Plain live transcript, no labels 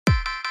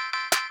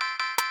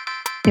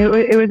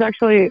It was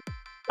actually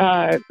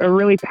a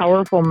really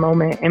powerful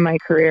moment in my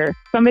career.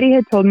 Somebody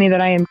had told me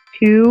that I am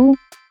too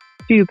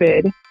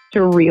stupid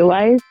to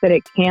realize that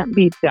it can't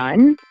be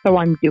done, so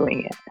I'm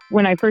doing it.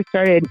 When I first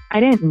started,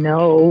 I didn't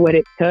know what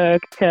it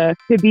took to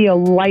be a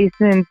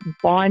licensed,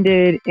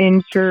 bonded,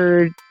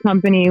 insured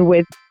company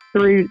with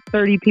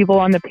 30 people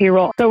on the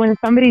payroll. So when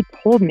somebody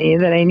told me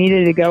that I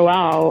needed to go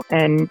out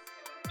and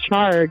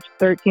charge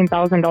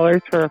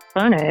 $13,000 for a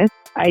furnace,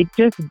 I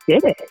just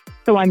did it.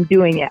 So I'm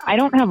doing it. I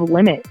don't have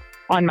limits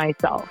on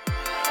myself.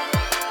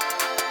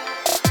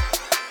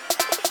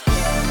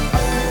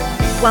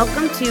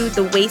 Welcome to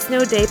the Waste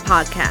No Day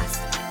podcast,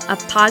 a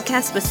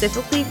podcast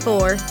specifically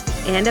for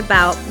and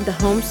about the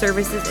home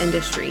services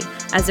industry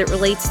as it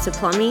relates to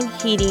plumbing,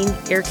 heating,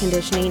 air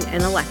conditioning,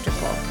 and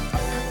electrical.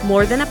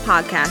 More than a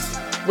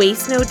podcast,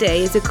 Waste No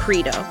Day is a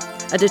credo,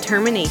 a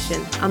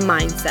determination, a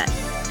mindset.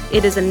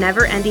 It is a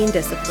never-ending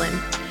discipline.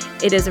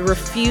 It is a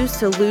refuse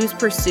to lose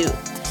pursuit.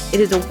 It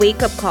is a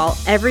wake-up call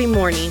every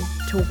morning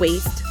to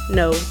waste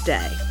no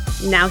day.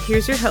 Now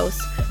here's your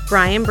hosts,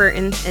 Brian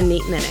Burton and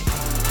Nate Minnick.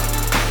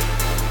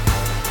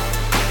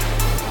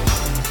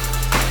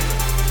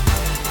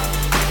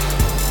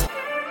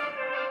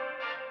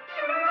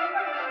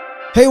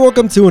 Hey,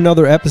 welcome to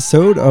another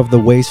episode of the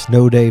Waste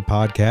No Day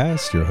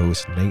podcast. Your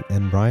hosts, Nate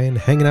and Brian,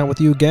 hanging out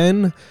with you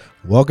again.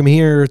 Welcome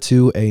here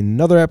to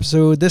another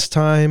episode, this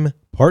time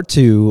part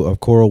 2 of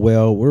Coral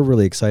Whale. We're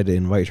really excited to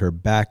invite her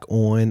back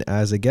on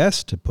as a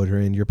guest to put her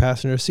in your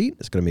passenger seat.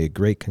 It's going to be a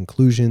great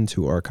conclusion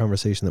to our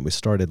conversation that we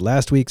started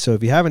last week. So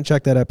if you haven't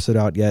checked that episode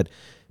out yet,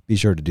 be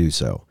sure to do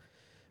so.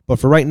 But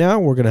for right now,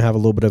 we're going to have a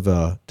little bit of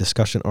a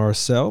discussion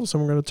ourselves,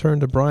 and we're going to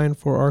turn to Brian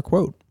for our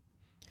quote.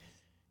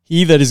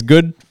 He that is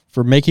good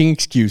for making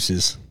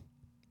excuses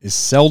is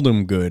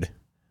seldom good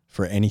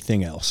for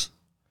anything else.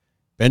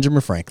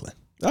 Benjamin Franklin.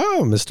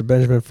 Oh, Mr.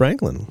 Benjamin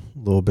Franklin. A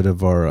little bit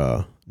of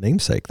our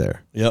namesake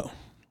there. Yep. In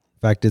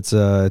fact, it's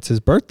his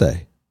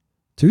birthday,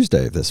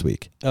 Tuesday of this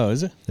week. Oh,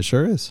 is it? It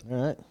sure is. All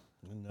right.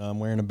 And I'm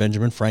wearing a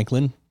Benjamin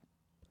Franklin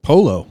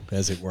polo,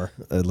 as it were.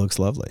 It looks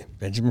lovely.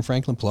 Benjamin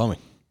Franklin Plumbing.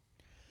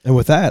 And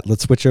with that,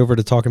 let's switch over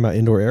to talking about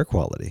indoor air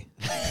quality.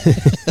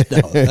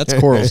 No, that's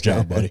Coral's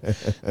job, buddy.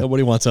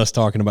 Nobody wants us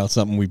talking about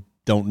something we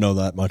don't know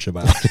that much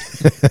about.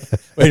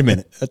 Wait a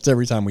minute. That's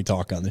every time we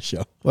talk on this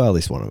show. Well, at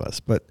least one of us.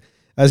 But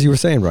as you were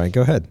saying, Brian,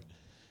 go ahead.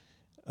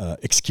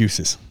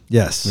 Excuses.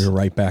 Yes. We were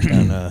right back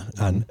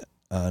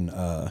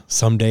on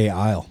Someday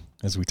Isle,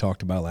 as we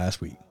talked about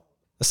last week.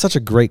 That's such a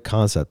great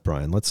concept,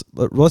 Brian. Let's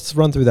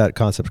run through that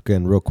concept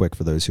again real quick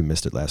for those who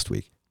missed it last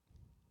week.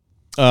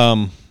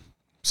 So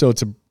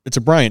it's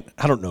a Brian.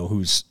 I don't know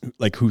whose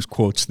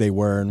quotes they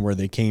were and where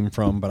they came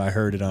from, but I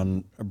heard it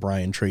on a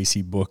Brian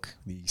Tracy book,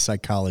 The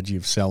Psychology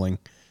of Selling.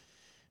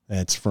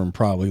 That's from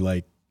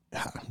probably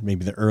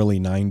maybe the early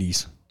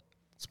 90s.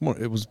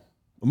 It was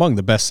among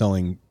the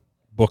best-selling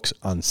books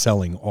on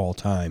selling all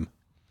time.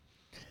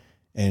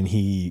 And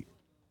he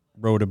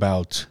wrote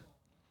about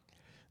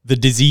the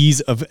disease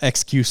of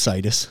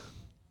excusitis,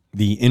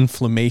 the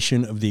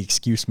inflammation of the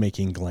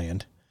excuse-making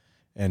gland,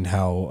 and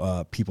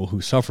how people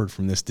who suffered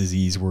from this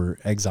disease were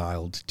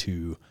exiled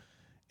to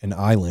an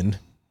island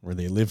where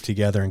they lived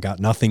together and got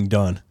nothing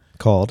done.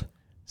 Called?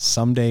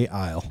 Someday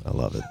Isle. I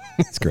love it.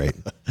 It's great.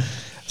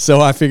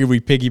 So I figured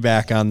we'd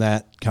piggyback on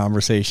that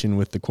conversation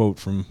with the quote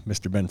from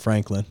Mr. Ben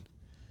Franklin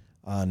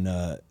on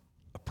a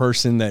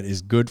person that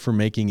is good for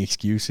making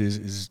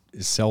excuses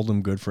is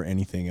seldom good for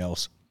anything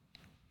else,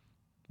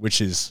 which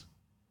is,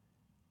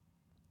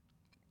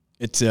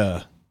 it's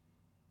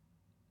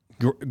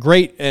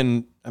great.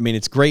 And I mean,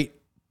 it's great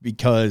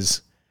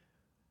because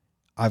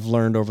I've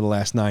learned over the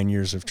last 9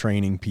 years of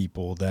training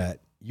people that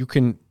you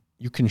can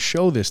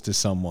show this to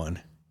someone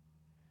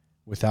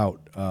without,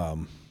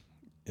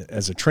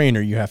 as a trainer,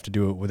 you have to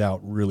do it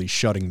without really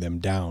shutting them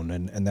down.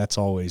 And that's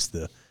always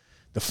the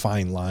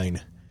fine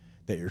line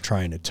that you're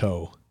trying to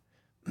toe.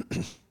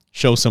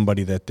 Show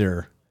somebody that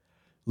they're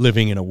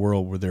living in a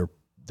world where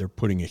they're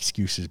putting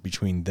excuses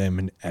between them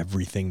and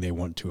everything they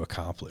want to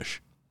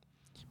accomplish.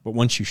 But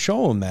once you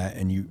show them that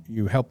and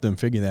you help them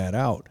figure that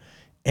out,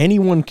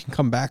 anyone can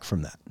come back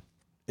from that.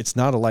 It's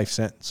not a life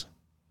sentence.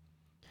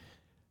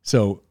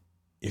 So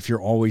if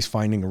you're always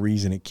finding a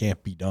reason it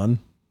can't be done,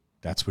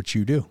 that's what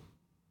you do.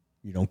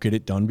 You don't get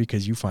it done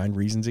because you find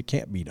reasons it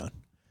can't be done.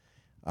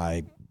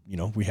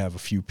 We have a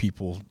few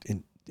people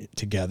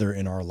together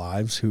in our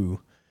lives who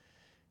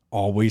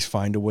always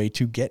find a way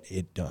to get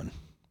it done.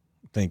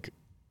 I think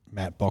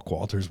Matt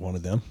Buckwalter is one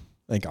of them.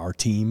 I think our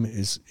team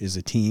is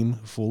a team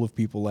full of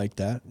people like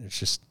that. It's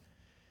just,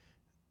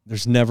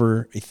 there's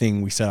never a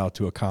thing we set out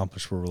to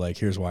accomplish where we're like,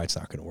 here's why it's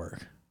not going to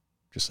work.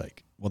 Just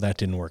like, well, that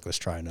didn't work. Let's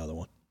try another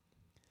one.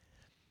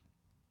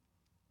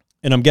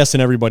 And I'm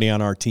guessing everybody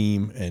on our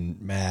team and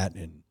Matt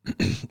and,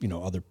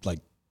 other like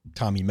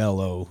Tommy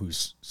Mello,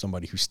 who's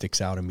somebody who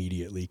sticks out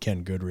immediately,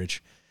 Ken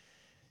Goodrich,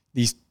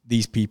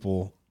 these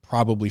people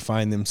probably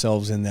find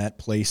themselves in that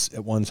place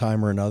at one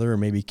time or another, or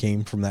maybe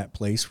came from that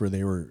place where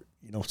they were,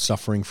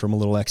 suffering from a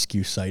little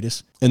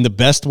excusitis. And the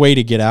best way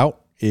to get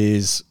out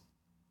is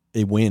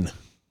a win.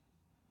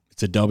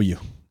 It's a W.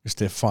 Just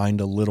to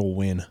find a little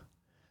win.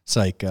 It's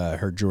like I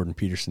heard Jordan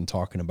Peterson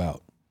talking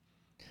about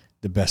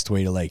the best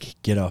way to like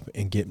get up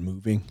and get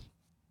moving,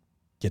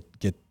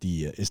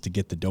 is to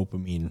get the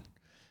dopamine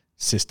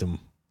system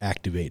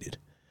activated.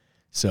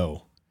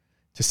 So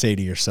to say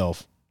to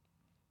yourself,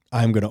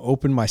 I'm going to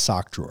open my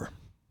sock drawer.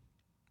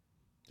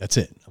 That's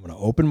it. I'm going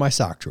to open my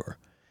sock drawer.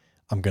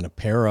 I'm going to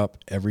pair up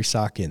every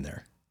sock in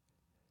there,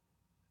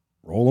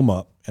 roll them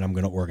up, and I'm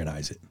going to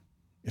organize it.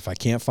 If I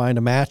can't find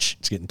a match,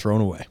 it's getting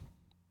thrown away.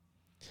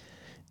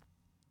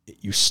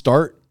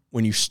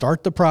 When you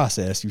start the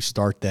process, you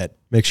start that.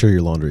 Make sure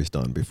your laundry's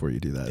done before you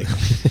do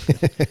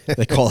that.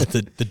 They call it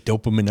the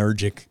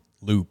dopaminergic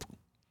loop.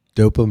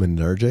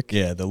 Dopaminergic?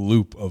 Yeah, the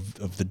loop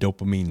of the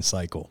dopamine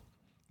cycle.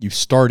 You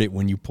start it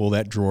when you pull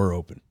that drawer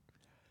open.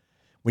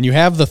 When you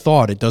have the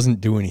thought, it doesn't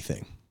do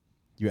anything.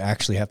 You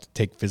actually have to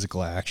take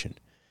physical action.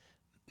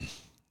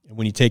 And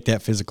when you take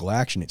that physical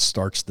action, it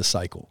starts the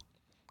cycle.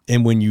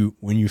 And when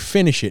you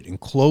finish it and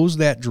close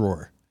that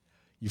drawer,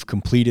 you've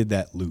completed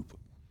that loop.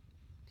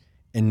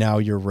 And now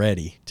you're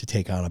ready to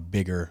take on a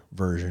bigger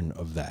version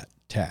of that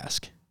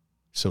task.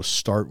 So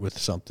start with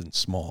something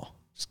small.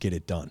 Just get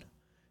it done.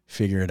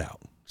 Figure it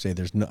out. Say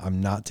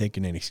I'm not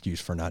taking an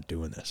excuse for not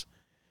doing this.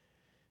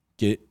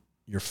 Get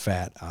your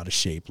fat, out of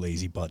shape,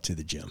 lazy butt to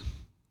the gym.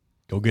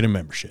 Go get a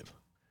membership.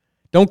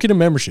 Don't get a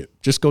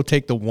membership. Just go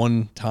take the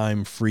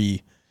one-time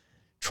free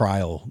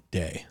trial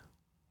day.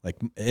 Like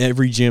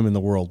every gym in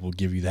the world will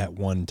give you that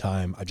one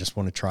time. I just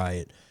want to try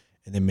it,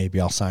 and then maybe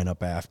I'll sign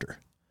up after.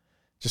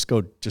 Just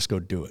go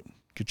do it.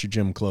 Get your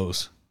gym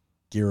clothes,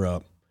 gear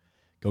up,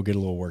 go get a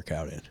little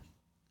workout in.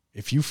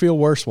 If you feel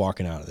worse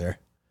walking out of there,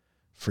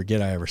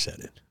 forget I ever said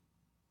it.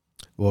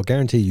 Well, I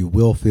guarantee you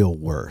will feel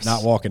worse.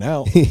 Not walking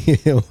out. 2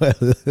 days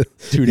later.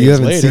 You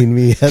haven't seen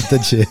me at the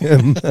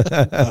gym.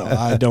 No,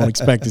 I don't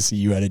expect to see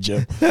you at a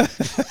gym.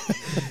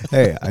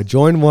 Hey, I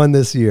joined one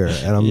this year,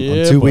 and I'm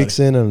 2 weeks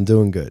in, and I'm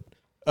doing good.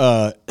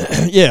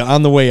 Yeah,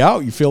 on the way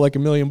out, you feel like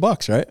 $1 million,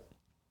 right?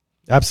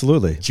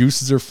 Absolutely.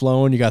 Juices are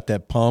flowing. You got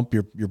that pump.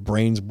 Your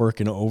brain's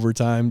working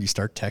overtime. You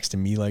start texting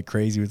me like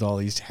crazy with all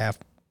these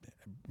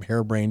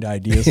harebrained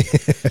ideas.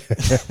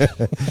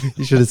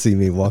 You should have seen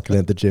me walking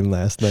at the gym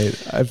last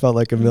night. I felt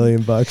like $1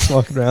 million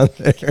walking around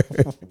there.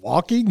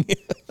 Walking?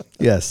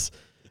 Yes.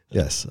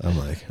 I'm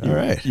like, all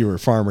right. You were a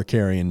farmer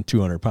carrying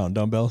 200-pound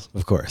dumbbells?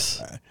 Of course.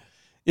 Right.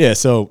 Yeah,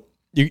 so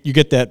you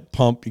get that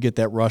pump. You get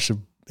that rush of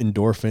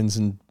endorphins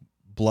and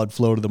blood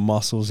flow to the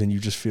muscles, and you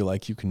just feel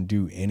like you can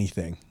do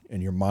anything.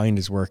 And your mind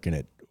is working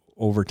at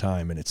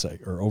overtime, and it's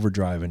like, or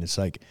overdrive, and it's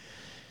like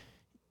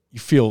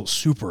you feel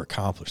super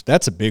accomplished.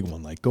 That's a big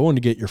one. Like going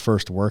to get your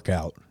first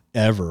workout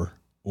ever,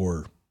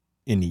 or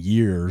in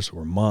years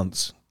or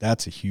months.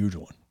 That's a huge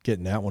one.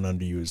 Getting that one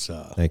under you is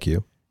thank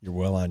you. You're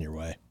well on your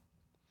way.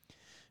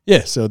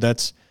 Yeah, so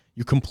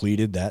you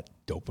completed that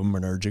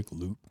dopaminergic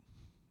loop,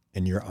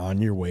 and you're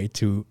on your way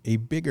to a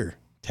bigger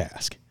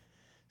task.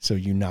 So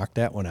you knock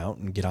that one out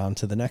and get on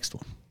to the next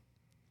one.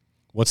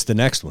 What's the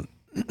next one?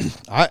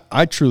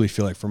 I truly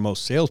feel like for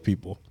most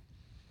salespeople,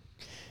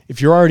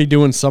 if you're already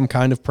doing some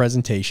kind of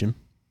presentation,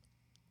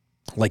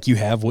 like you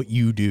have what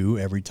you do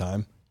every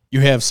time,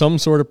 you have some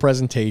sort of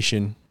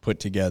presentation put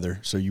together.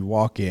 So you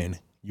walk in,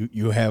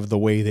 you have the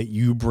way that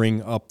you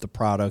bring up the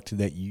product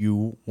that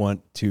you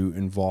want to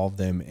involve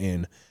them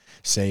in.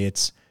 Say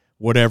it's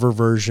whatever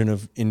version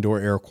of indoor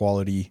air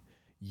quality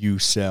you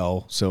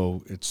sell.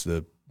 So it's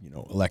the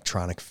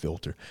electronic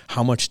filter.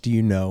 How much do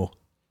you know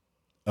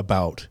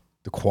about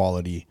the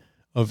quality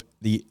of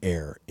the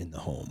air in the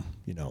home?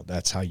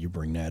 That's how you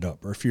bring that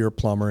up. Or if you're a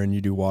plumber and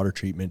you do water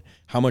treatment,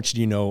 how much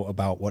do you know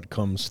about what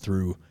comes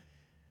through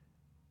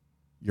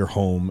your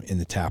home in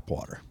the tap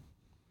water?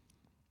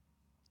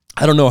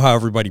 I don't know how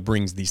everybody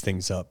brings these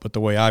things up, but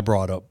the way I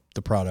brought up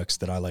the products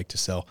that I like to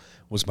sell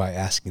was by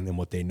asking them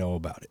what they know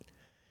about it.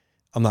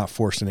 I'm not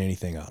forcing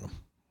anything on them.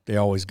 They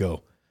always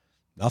go,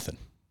 nothing.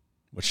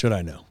 What should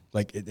I know?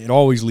 Like it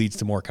always leads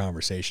to more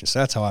conversation. So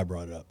that's how I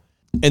brought it up.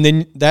 And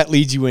then that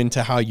leads you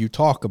into how you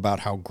talk about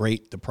how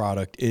great the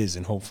product is.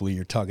 And hopefully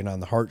you're tugging on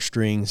the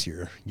heartstrings.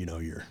 You're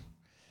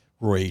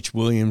Roy H.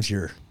 Williams.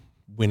 You're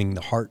winning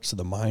the heart so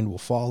the mind will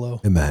follow.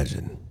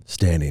 Imagine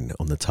standing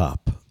on the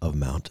top of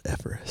Mount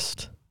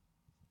Everest.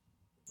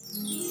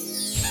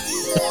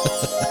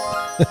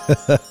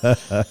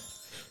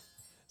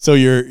 So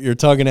you're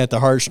tugging at the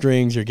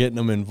heartstrings. You're getting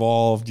them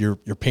involved. You're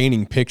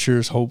painting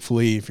pictures.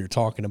 Hopefully, if you're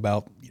talking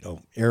about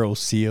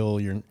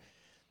AeroSeal, you're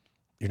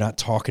not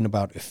talking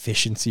about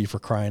efficiency, for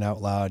crying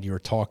out loud. You're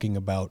talking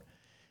about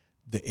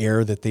the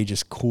air that they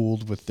just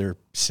cooled with their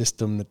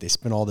system that they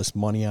spent all this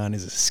money on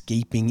is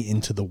escaping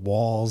into the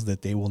walls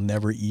that they will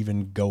never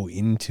even go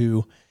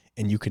into,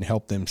 and you can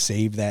help them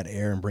save that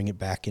air and bring it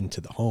back into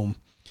the home.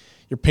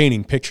 You're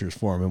painting pictures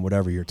for them in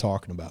whatever you're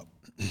talking about.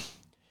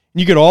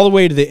 You get all the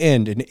way to the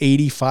end, and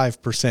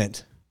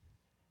 85%,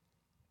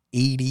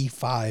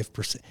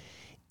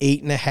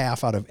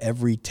 8.5 out of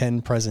every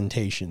 10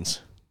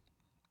 presentations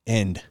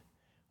end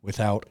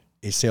without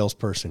a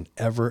salesperson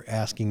ever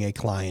asking a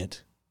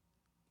client,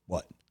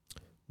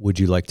 Would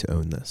you like to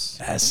own this?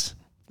 Yes.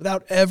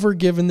 Without ever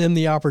giving them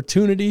the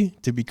opportunity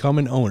to become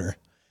an owner.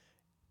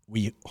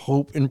 We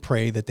hope and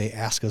pray that they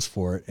ask us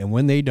for it. And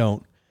when they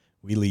don't,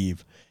 we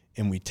leave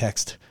and we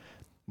text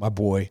my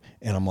boy.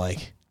 And I'm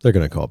like, they're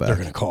going to call back. They're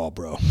going to call,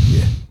 bro.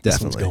 Yeah, This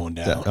definitely. one's going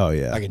down. Oh,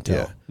 yeah. I can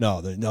tell.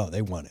 Yeah. No,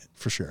 they want it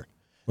for sure.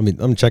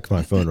 I'm checking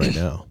my phone right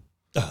now.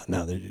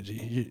 No,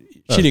 she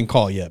didn't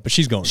call yet, but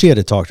she's going. She had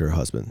to talk to her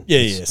husband.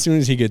 Yeah. As soon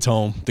as he gets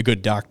home, the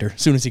good doctor,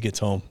 as soon as he gets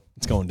home,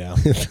 it's going down.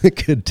 The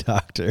good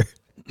doctor.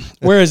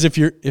 Whereas if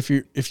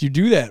you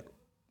do that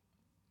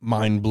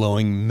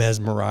mind-blowing,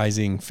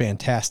 mesmerizing,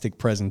 fantastic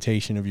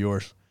presentation of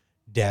yours,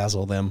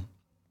 dazzle them,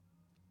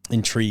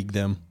 intrigue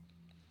them,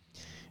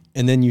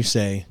 and then you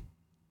say,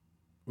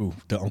 ooh,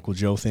 the Uncle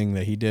Joe thing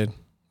that he did,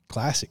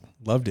 classic,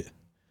 loved it.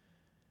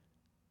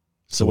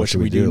 So what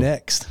should we do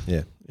next?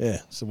 Yeah.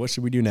 So what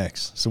should we do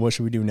next? So what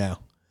should we do now?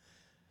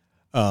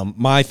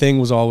 My thing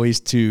was always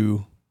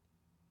to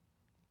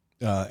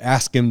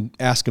ask him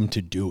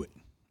to do it.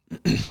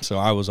 So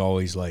I was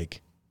always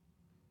like,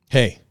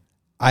 hey,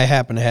 I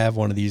happen to have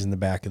one of these in the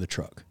back of the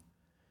truck.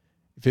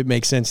 If it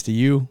makes sense to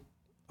you,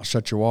 I'll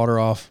shut your water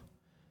off,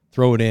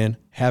 throw it in,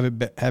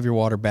 have your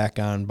water back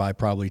on by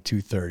probably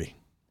 2:30.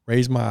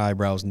 Raise my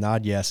eyebrows,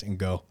 nod yes, and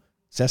go,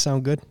 does that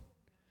sound good?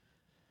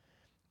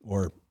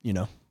 Or,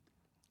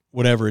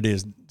 whatever it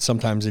is.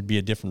 Sometimes it'd be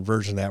a different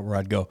version of that where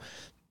I'd go,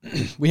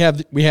 we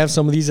have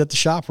some of these at the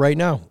shop right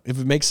now. If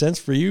it makes sense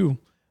for you,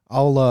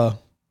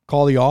 I'll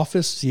call the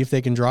office, see if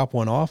they can drop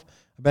one off.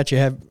 I bet you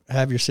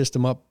have your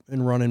system up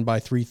and running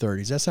by 3:30.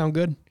 Does that sound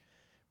good?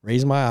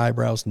 Raise my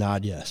eyebrows,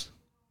 nod yes.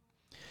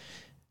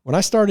 When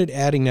I started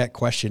adding that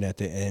question at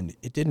the end,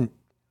 it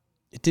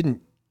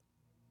didn't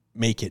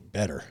make it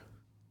better.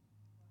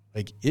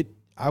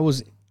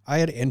 I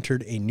had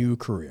entered a new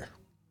career.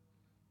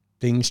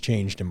 Things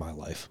changed in my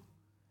life.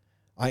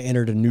 I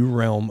entered a new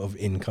realm of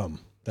income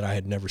that I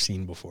had never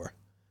seen before.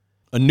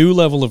 A new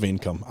level of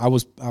income. I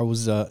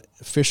was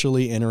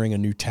officially entering a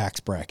new tax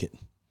bracket.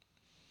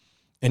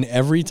 And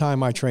every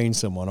time I train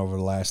someone over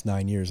the last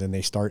 9 years and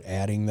they start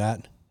adding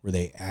that, where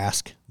they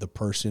ask the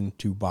person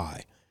to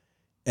buy,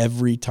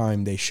 every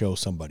time they show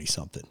somebody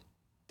something,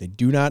 they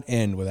do not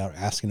end without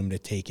asking them to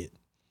take it.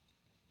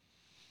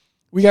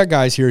 We got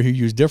guys here who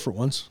use different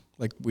ones.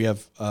 Like we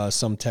have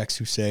some techs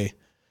who say,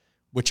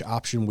 which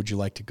option would you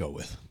like to go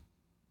with?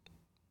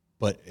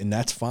 And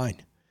that's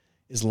fine.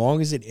 As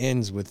long as it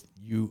ends with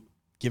you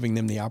giving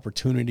them the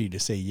opportunity to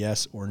say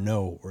yes or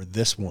no, or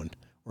this one,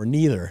 or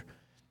neither,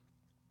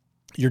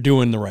 you're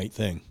doing the right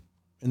thing.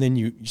 And then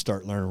you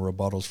start learning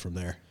rebuttals from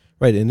there.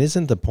 Right. And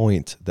isn't the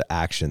point the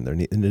action? There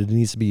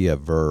needs to be a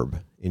verb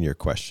in your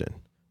question.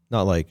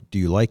 Not like, do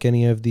you like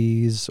any of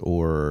these?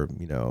 Or,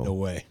 No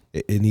way.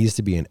 It needs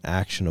to be an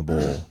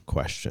actionable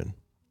question.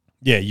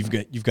 Yeah, you've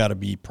got to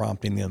be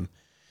prompting them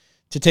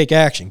to take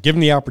action. Give them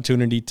the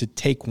opportunity to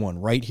take one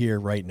right here,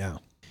 right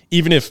now.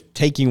 Even if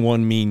taking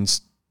one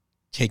means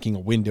taking a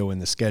window in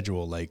the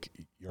schedule, like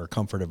you're a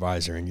comfort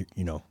advisor and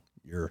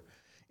your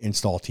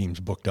install team's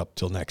booked up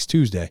till next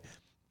Tuesday,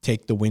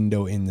 take the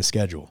window in the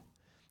schedule.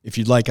 If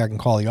you'd like, I can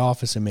call the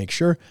office and make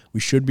sure. We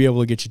should be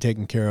able to get you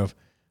taken care of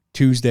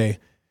Tuesday.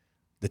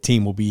 The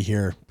team will be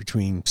here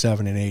between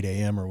 7 and 8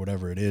 a.m. or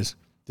whatever it is.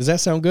 Does that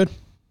sound good?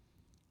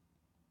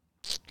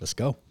 Let's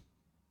go.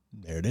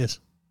 There it is.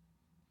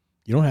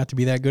 You don't have to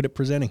be that good at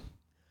presenting.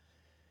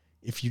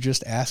 If you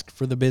just ask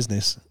for the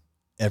business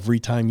every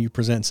time you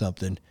present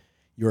something,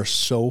 you're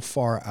so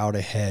far out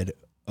ahead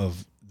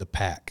of the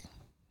pack,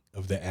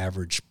 of the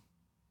average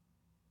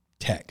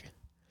tech,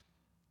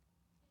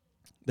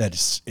 that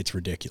it's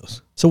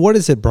ridiculous. So what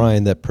is it,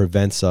 Brian, that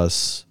prevents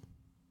us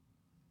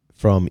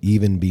from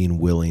even being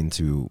willing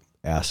to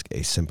ask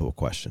a simple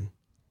question?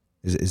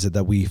 Is it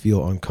that we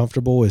feel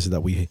uncomfortable? Is it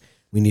that we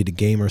need to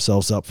game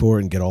ourselves up for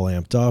it and get all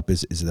amped up?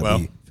 Is it that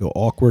we feel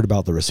awkward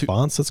about the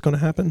response that's going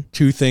to happen?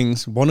 Two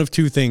things. One of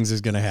two things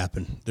is going to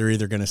happen. They're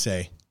either going to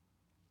say,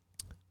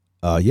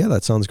 yeah,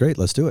 that sounds great.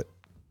 Let's do it.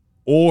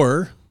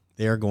 Or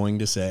they are going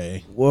to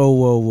say,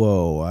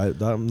 whoa.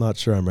 I'm not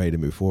sure I'm ready to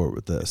move forward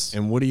with this.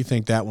 And what do you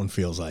think that one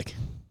feels like?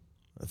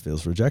 That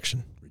feels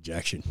rejection.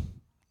 Rejection.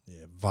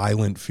 Yeah,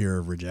 violent fear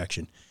of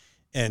rejection.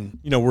 And,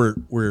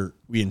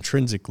 we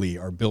intrinsically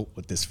are built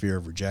with this fear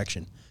of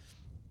rejection.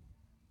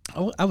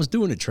 I was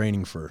doing a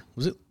training for,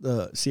 was it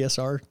the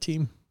CSR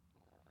team?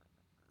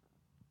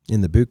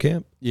 In the boot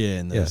camp?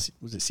 Yeah.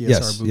 Was it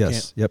CSR boot camp?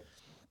 Yes. Yep.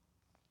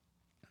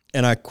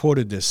 And I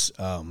quoted this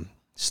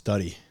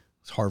study,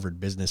 this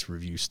Harvard Business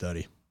Review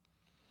study.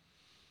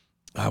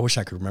 I wish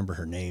I could remember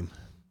her name.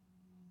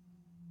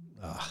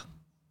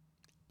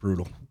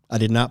 Brutal. I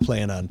did not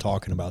plan on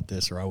talking about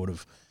this, or I would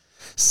have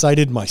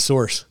cited my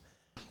source.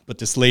 But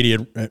this lady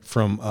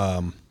from,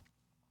 I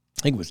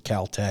think it was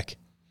Caltech,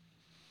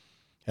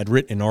 had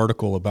written an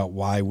article about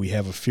why we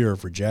have a fear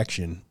of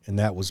rejection, and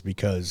that was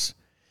because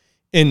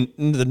in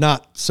the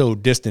not so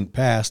distant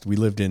past, we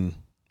lived in,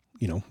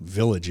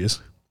 villages,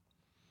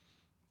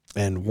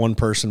 and one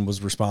person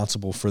was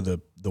responsible for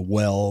the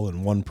well,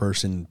 and one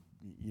person,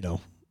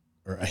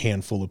 or a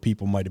handful of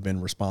people might have been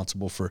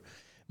responsible for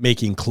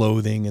making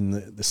clothing and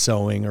the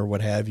sewing or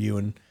what have you.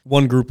 And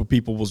one group of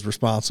people was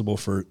responsible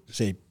for,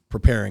 say,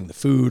 preparing the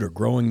food or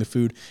growing the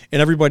food.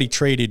 And everybody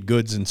traded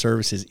goods and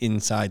services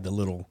inside the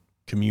little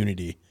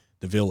community,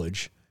 the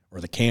village,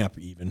 or the camp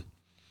even.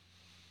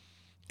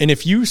 And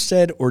if you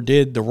said or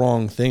did the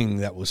wrong thing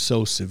that was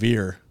so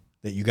severe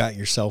that you got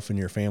yourself and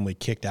your family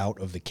kicked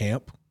out of the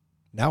camp,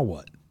 now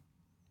what?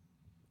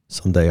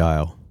 Someday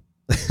I'll.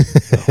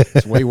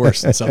 It's way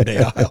worse than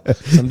someday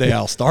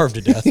I'll starve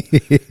to death.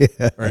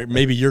 Yeah. Or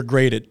maybe you're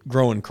great at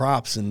growing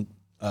crops and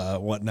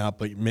whatnot,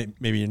 but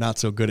maybe you're not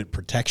so good at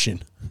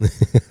protection.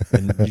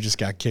 And you just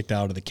got kicked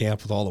out of the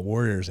camp with all the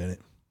warriors in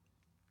it.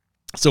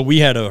 So we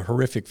had a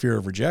horrific fear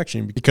of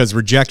rejection, because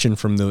rejection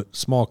from the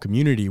small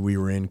community we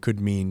were in could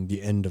mean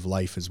the end of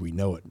life as we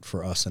know it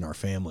for us and our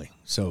family.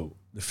 So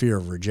the fear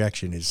of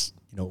rejection is,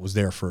 it was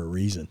there for a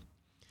reason.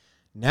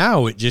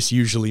 Now it just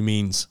usually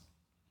means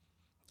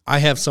I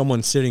have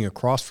someone sitting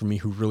across from me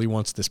who really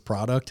wants this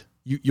product.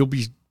 You'd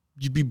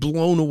be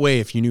blown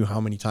away if you knew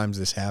how many times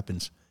this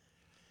happens.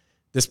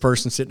 This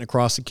person sitting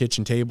across the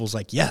kitchen table is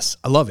like, yes,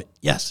 I love it.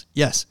 Yes,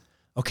 yes.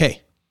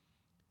 Okay.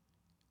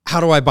 How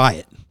do I buy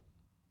it?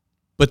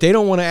 But they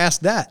don't want to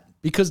ask that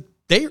because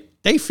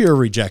they fear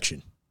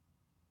rejection.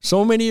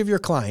 So many of your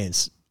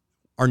clients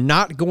are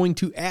not going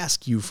to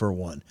ask you for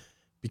one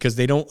because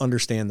they don't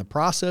understand the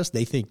process.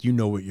 They think you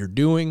know what you're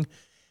doing.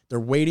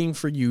 They're waiting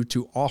for you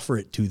to offer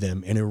it to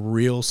them in a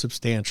real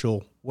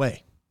substantial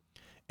way.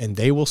 And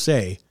they will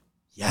say,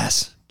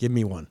 yes, give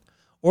me one.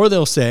 Or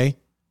they'll say,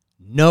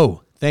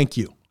 no, thank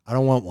you. I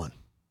don't want one.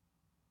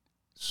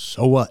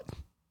 So what?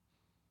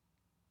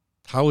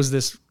 How has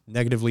this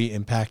negatively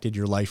impacted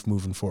your life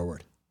moving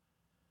forward?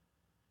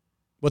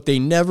 What they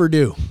never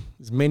do,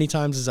 as many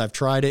times as I've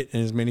tried it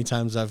and as many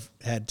times I've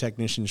had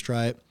technicians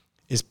try it,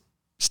 is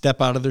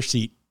step out of their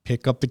seat,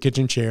 pick up the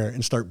kitchen chair,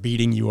 and start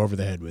beating you over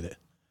the head with it.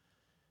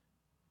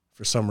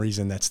 For some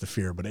reason, that's the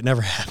fear, but it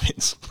never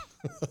happens.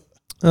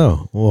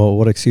 Oh, well,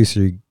 what excuse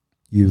are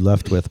you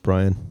left with,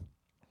 Brian?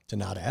 To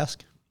not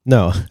ask?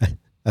 No,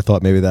 I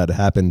thought maybe that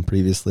happened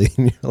previously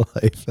in your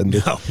life. And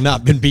no,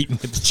 not been beaten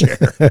with the chair.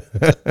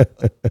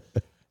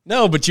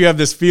 No, but you have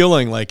this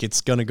feeling like it's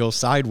going to go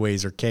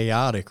sideways or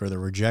chaotic or the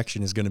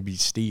rejection is going to be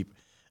steep.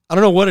 I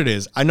don't know what it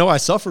is. I know I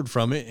suffered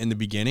from it in the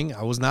beginning.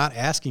 I was not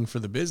asking for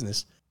the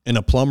business. And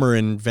a plumber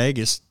in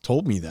Vegas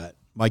told me that.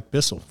 Mike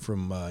Bissell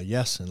from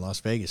Yes in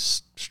Las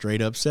Vegas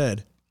straight up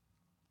said,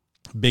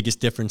 biggest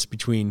difference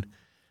between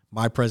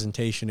my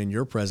presentation and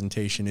your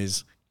presentation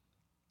is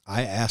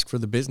I ask for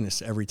the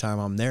business every time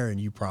I'm there and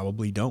you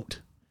probably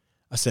don't.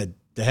 I said,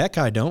 the heck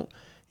I don't.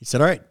 He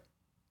said, all right,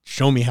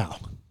 show me how.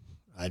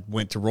 I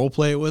went to role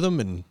play it with him,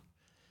 and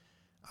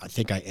I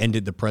think I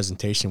ended the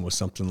presentation with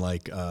something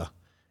like,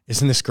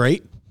 isn't this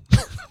great? I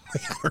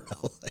don't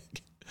know,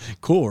 like,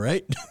 cool,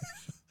 right?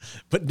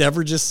 But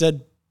never just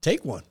said,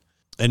 take one.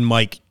 And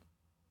Mike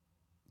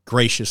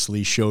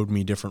graciously showed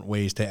me different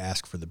ways to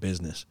ask for the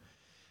business.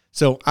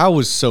 So I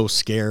was so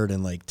scared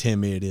and like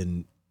timid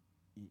and,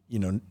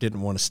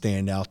 didn't want to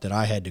stand out that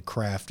I had to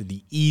craft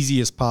the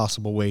easiest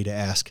possible way to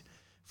ask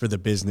for the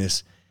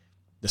business,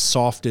 the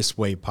softest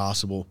way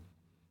possible.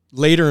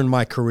 Later in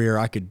my career,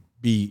 I could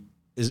be,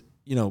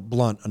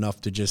 blunt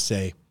enough to just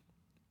say,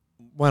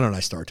 why don't I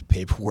start the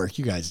paperwork?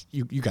 You guys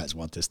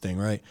want this thing,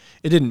 right?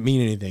 It didn't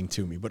mean anything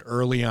to me, but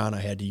early on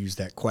I had to use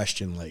that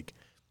question like,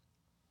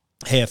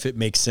 hey, if it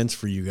makes sense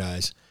for you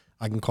guys,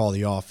 I can call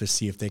the office,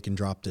 see if they can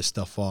drop this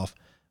stuff off.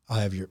 I'll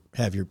have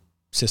your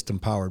system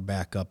powered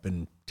back up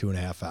in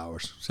 2.5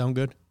 hours. Sound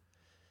good?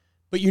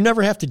 But you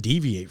never have to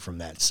deviate from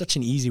that. It's such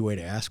an easy way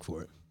to ask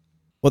for it.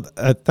 Well,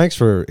 thanks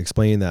for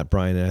explaining that,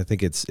 Brian. And I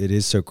think it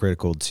is so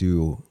critical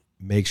to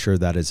make sure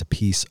that is a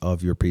piece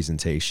of your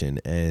presentation.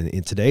 And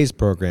in today's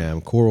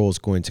program, Coral is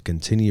going to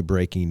continue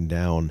breaking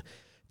down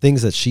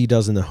things that she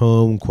does in the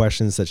home,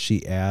 questions that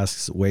she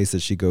asks, ways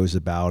that she goes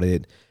about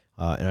it.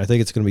 And I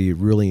think it's going to be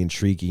really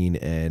intriguing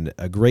and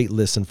a great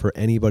listen for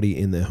anybody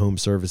in the home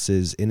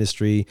services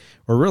industry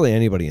or really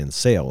anybody in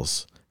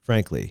sales,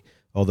 frankly,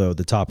 although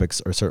the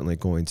topics are certainly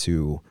going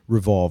to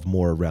revolve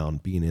more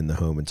around being in the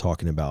home and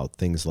talking about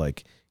things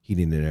like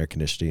heating and air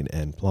conditioning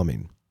and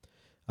plumbing.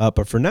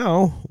 But for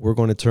now, we're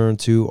going to turn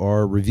to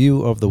our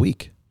review of the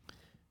week.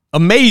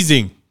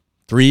 Amazing!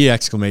 3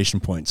 exclamation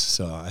points.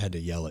 So I had to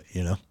yell it,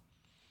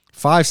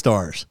 5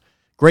 stars.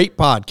 Great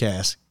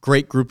podcast.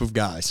 Great group of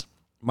guys.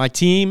 My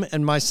team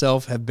and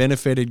myself have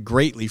benefited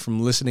greatly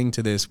from listening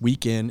to this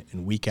week in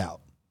and week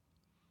out.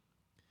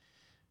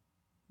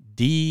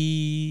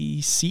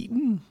 D.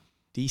 Seaton?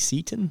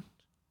 D-Seaton?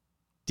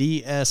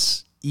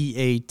 D-S-E-A-T-O-N.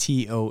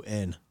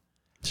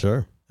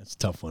 Sure. That's a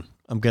tough one.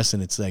 I'm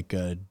guessing it's like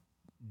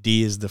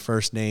D is the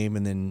first name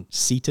and then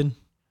Seaton.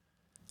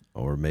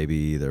 Or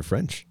maybe they're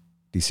French.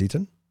 D.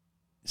 Seaton?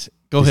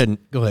 Go ahead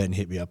and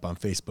hit me up on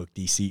Facebook,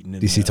 D. Seaton.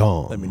 D.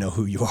 Seaton. Let me know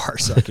who you are.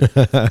 So I can,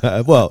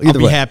 well, I'll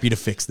be happy to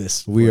fix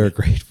this. We are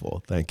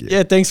grateful. Thank you.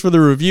 Yeah, thanks for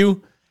the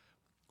review.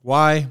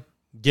 Why?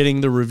 Getting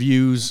the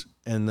reviews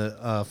and the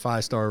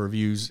 5-star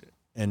reviews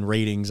and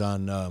ratings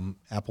on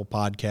Apple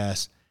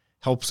Podcasts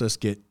helps us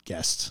get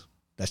guests.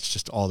 That's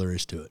just all there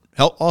is to it.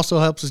 Also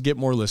helps us get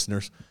more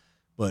listeners,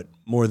 but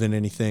more than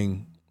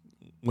anything,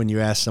 when you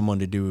ask someone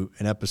to do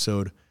an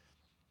episode,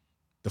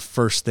 the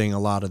first thing a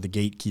lot of the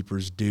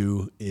gatekeepers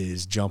do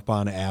is jump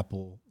on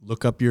Apple,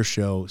 look up your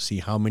show, see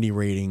how many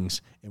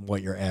ratings and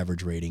what your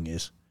average rating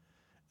is.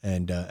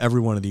 And every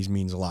one of these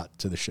means a lot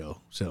to the show.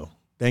 So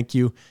thank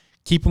you.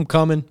 Keep them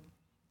coming.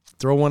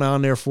 Throw one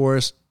on there for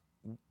us.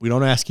 We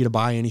don't ask you to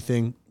buy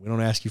anything. We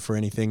don't ask you for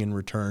anything in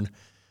return.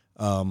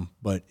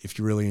 But if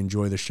you really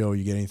enjoy the show,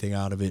 you get anything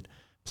out of it,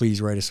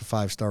 please write us a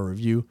 5-star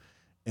review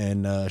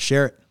and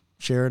share it.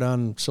 Share it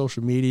on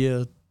social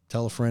media.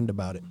 Tell a friend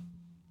about it.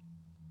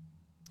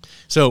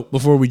 So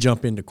before we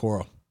jump into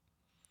Coral,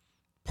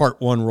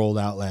 part 1 rolled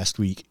out last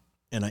week,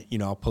 and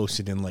I'll post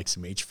it in like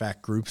some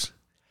HVAC groups.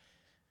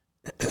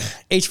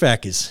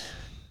 HVAC is,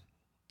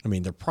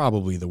 they're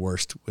probably the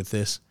worst with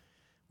this,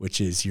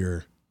 which is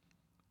your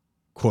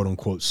quote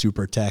unquote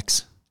super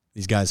techs.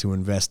 These guys who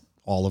invest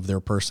all of their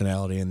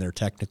personality and their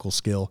technical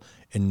skill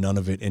and none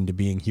of it into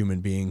being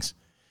human beings.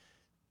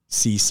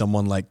 See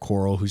someone like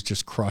Coral who's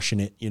just crushing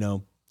it,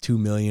 $2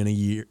 million a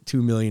year,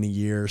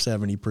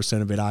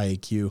 70% of it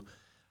IAQ.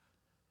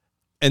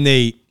 And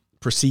they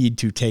proceed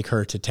to take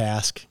her to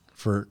task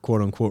for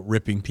quote unquote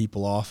ripping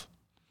people off.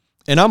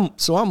 And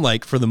I'm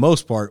like, for the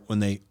most part, when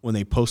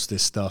they post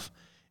this stuff,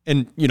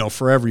 and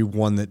for every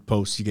one that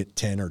posts, you get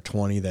 10 or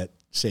 20 that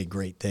say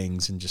great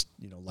things and just,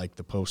 like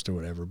the post or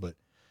whatever. But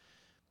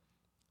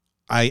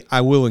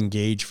I will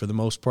engage for the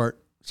most part.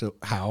 So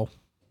how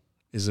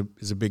is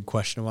a big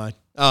question of mine.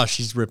 Oh,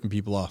 she's ripping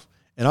people off.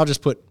 And I'll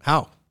just put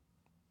how.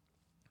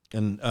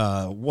 And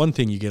one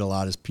thing you get a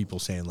lot is people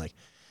saying like,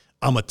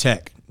 I'm a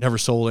tech, never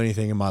sold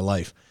anything in my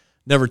life,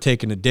 never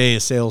taken a day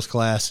of sales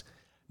class,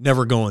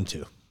 never going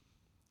to.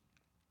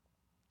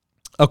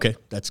 Okay,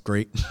 that's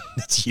great.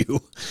 That's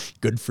you.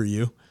 Good for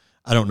you.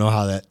 I don't know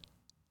how that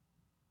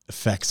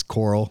affects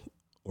Coral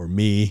or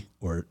me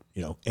or,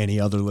 any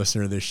other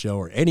listener to this show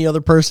or any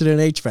other person in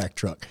an HVAC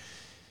truck.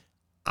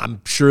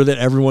 I'm sure that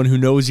everyone who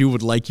knows you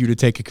would like you to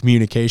take a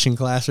communication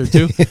class or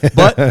two,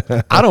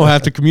 but I don't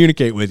have to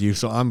communicate with you,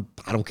 so I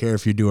don't care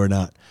if you do or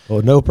not.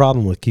 Well, no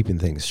problem with keeping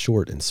things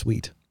short and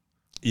sweet.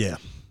 Yeah.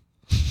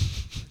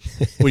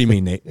 What do you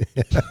mean, Nate?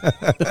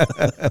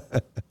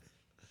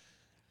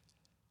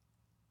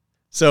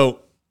 So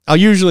I'll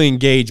usually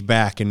engage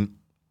back, and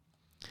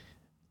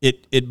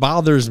it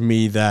bothers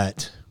me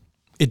that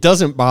it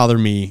doesn't bother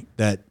me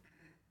that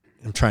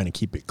I'm trying to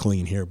keep it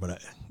clean here,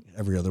 but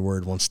every other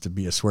word wants to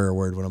be a swear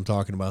word when I'm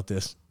talking about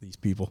these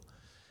people.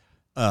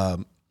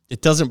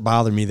 It doesn't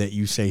bother me that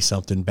you say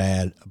something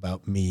bad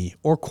about me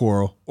or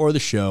Coral or the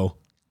show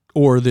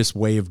or this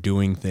way of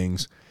doing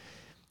things,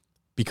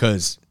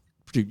 because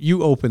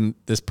you open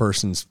this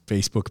person's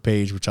Facebook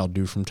page, which I'll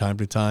do from time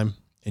to time,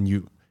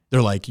 and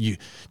they're like, you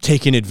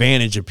taking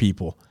advantage of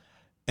people.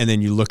 And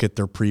then you look at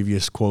their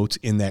previous quotes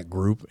in that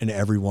group, and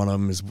every one of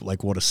them is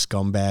like what a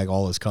scumbag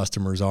all his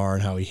customers are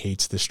and how he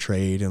hates this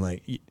trade. And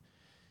like,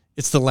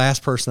 it's the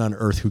last person on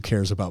earth who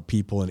cares about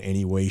people in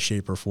any way,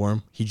 shape, or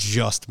form. He's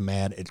just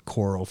mad at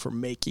Coral for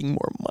making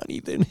more money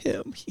than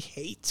him. He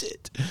hates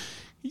it.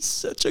 He's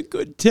such a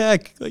good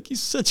tech. Like,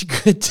 he's such a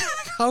good tech.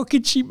 How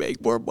could she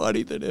make more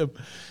money than him?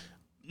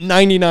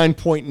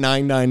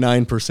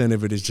 99.999%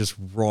 of it is just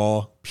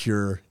raw,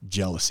 pure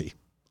jealousy.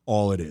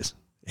 All it is.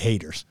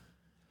 Haters.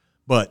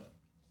 But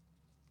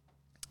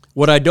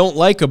what I don't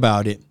like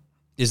about it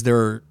is there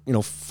are,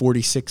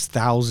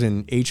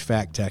 46,000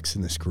 HVAC techs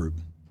in this group.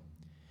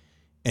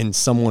 And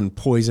someone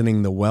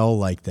poisoning the well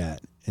like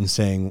that and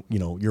saying,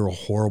 you're a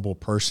horrible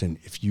person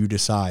if you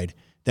decide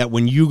that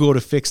when you go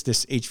to fix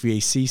this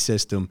HVAC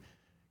system,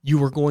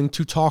 you are going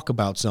to talk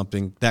about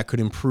something that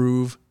could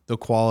improve the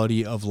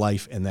quality of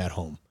life in that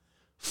home.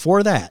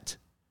 For that,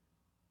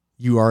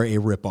 you are a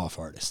rip-off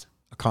artist,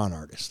 a con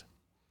artist.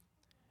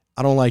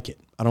 I don't like it.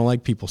 I don't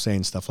like people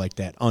saying stuff like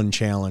that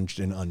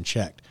unchallenged and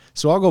unchecked.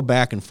 So I'll go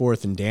back and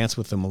forth and dance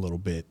with them a little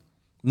bit,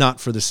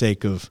 not for the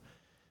sake of,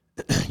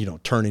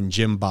 turning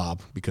Jim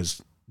Bob,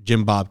 because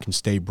Jim Bob can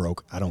stay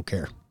broke. I don't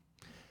care.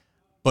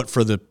 But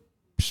for the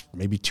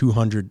maybe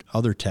 200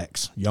 other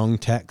techs, young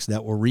techs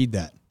that will read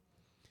that,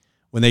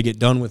 when they get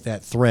done with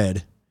that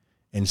thread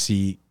and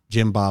see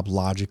Jim Bob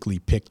logically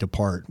picked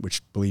apart,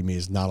 which believe me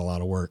is not a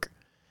lot of work,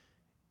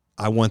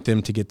 I want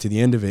them to get to the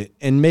end of it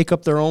and make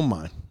up their own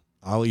mind.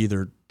 I'll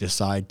either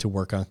decide to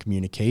work on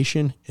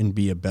communication and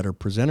be a better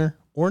presenter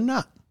or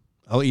not.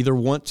 I'll either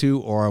want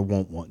to or I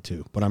won't want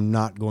to, but I'm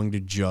not going to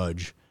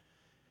judge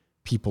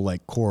people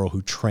like Coral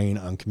who train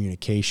on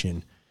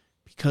communication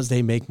because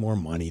they make more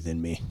money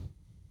than me.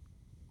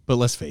 But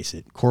let's face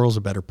it, Coral's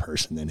a better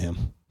person than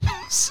him.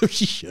 So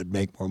she should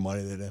make more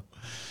money than him.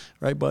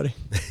 Right, buddy?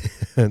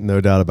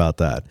 No doubt about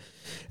that.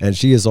 And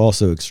she is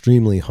also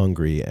extremely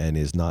hungry and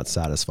is not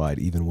satisfied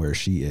even where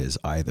she is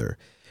either.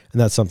 And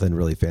that's something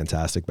really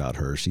fantastic about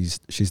her.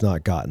 She's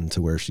not gotten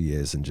to where she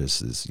is and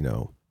just is,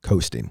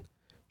 coasting.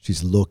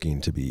 She's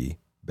looking to be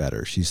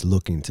better. She's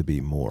looking to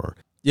be more.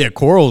 Yeah,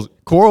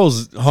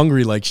 Coral's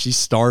hungry like she's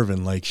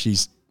starving. Like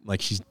she's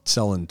like she's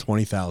selling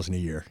 20,000 a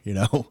year, you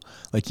know,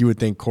 like you would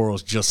think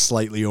Coral's just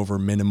slightly over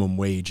minimum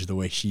wage, the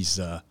way she's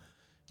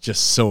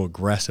just so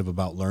aggressive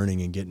about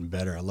learning and getting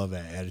better. I love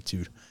that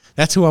attitude.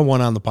 That's who I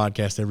want on the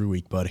podcast every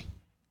week, buddy.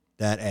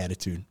 That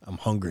attitude. I'm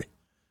hungry.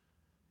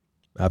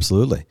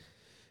 Absolutely.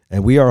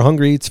 And we are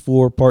Hungry Eats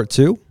for part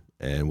 2.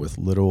 And with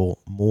little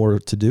more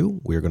to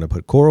do, we're going to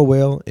put Coral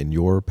Whale in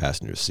your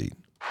passenger seat.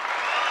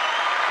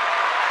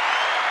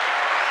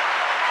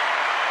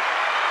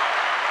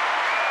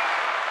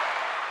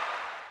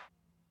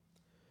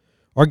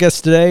 Our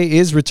guest today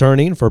is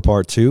returning for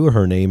part 2.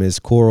 Her name is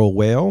Coral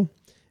Whale.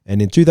 And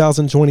in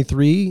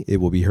 2023, it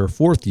will be her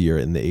 4th year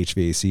in the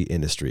HVAC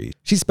industry.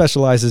 She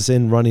specializes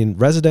in running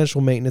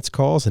residential maintenance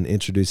calls and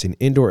introducing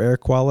indoor air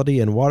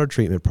quality and water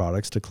treatment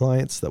products to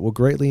clients that will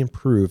greatly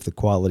improve the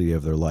quality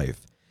of their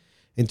life.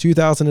 In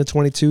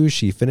 2022,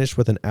 she finished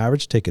with an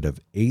average ticket of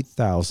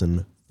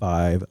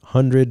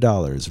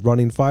 $8,500,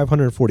 running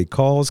 540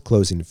 calls,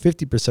 closing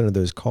 50% of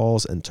those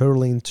calls, and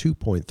totaling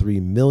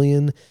 $2.3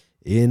 million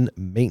in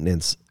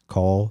maintenance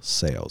call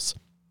sales.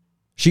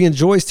 She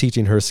enjoys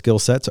teaching her skill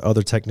set to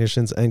other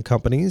technicians and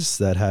companies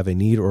that have a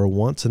need or a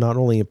want to not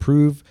only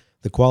improve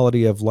the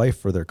quality of life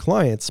for their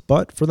clients,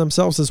 but for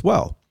themselves as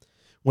well.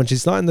 When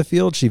she's not in the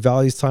field, she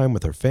values time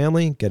with her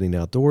family, getting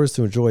outdoors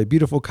to enjoy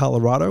beautiful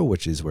Colorado,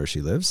 which is where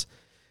she lives.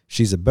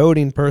 She's a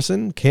boating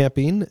person,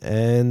 camping,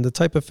 and the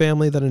type of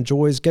family that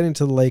enjoys getting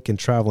to the lake and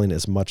traveling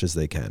as much as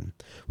they can.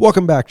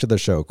 Welcome back to the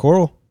show,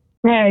 Coral.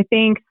 Yeah,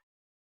 thanks.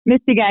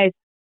 Missed you guys.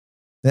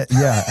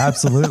 Yeah,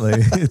 absolutely.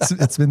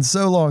 It's been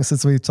so long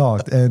since we've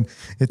talked, and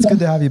it's good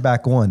to have you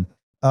back on.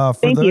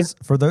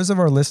 For those of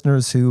our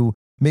listeners who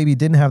maybe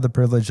didn't have the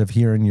privilege of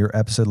hearing your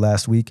episode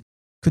last week,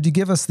 could you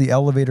give us the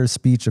elevator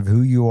speech of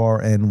who you are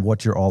and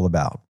what you're all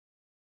about?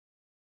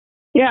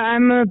 Yeah,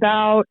 I'm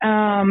about,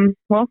 my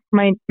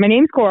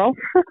name's Coral.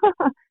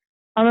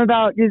 I'm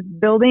about just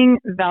building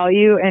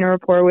value and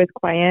rapport with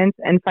clients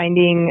and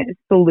finding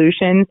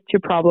solutions to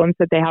problems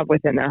that they have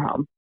within their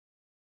home.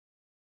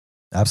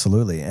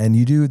 Absolutely. And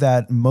you do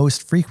that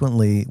most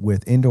frequently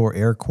with indoor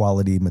air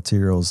quality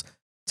materials,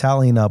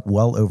 tallying up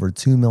well over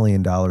 $2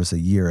 million a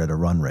year at a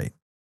run rate.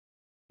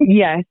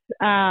 Yes,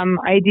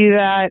 I do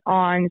that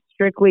on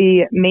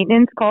strictly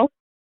maintenance calls.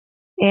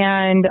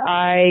 And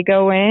I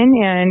go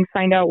in and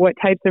find out what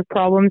types of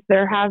problems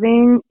they're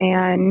having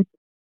and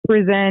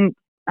present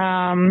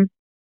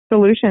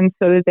solutions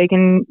so that they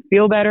can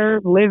feel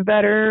better, live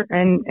better,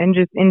 and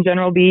just in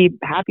general be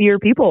happier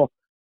people.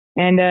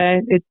 And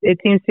it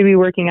seems to be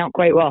working out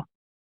quite well.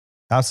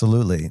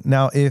 Absolutely.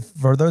 Now,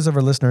 for those of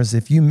our listeners,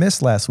 if you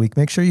missed last week,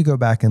 make sure you go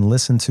back and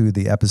listen to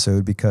the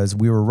episode, because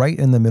we were right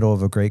in the middle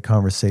of a great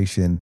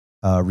conversation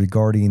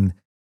regarding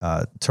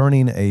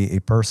turning a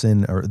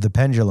person, or the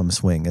pendulum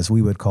swing, as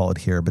we would call it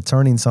here, but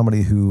turning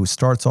somebody who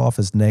starts off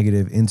as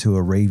negative into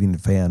a raving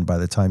fan by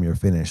the time you're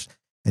finished.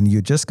 And you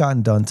had just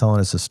gotten done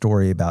telling us a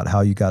story about how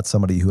you got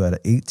somebody who had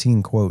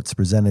 18 quotes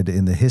presented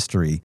in the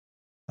history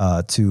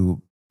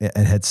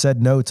and had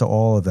said no to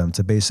all of them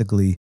to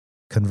basically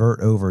convert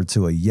over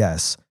to a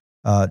yes.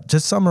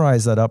 Just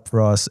summarize that up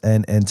for us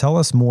and tell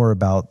us more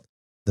about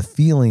the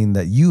feeling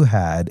that you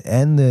had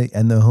and the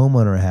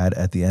homeowner had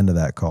at the end of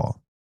that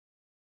call.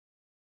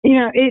 You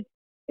know, it's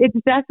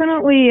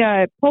definitely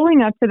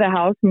pulling up to the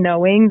house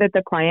knowing that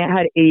the client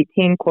had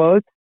 18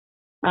 quotes.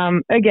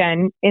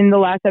 Again, in the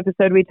last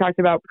episode, we talked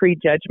about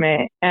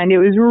prejudgment, and it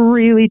was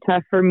really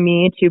tough for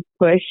me to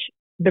push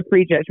the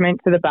prejudgment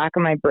to the back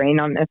of my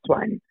brain on this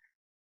one.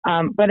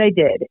 But I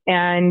did.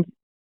 And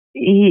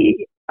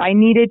I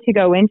needed to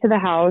go into the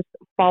house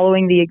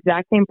following the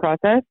exact same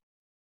process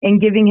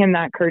and giving him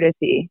that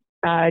courtesy.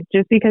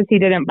 Just because he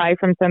didn't buy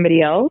from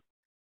somebody else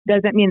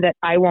doesn't mean that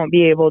I won't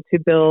be able to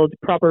build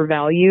proper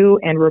value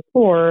and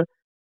rapport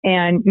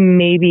and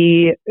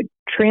maybe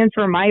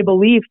transfer my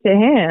belief to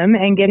him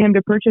and get him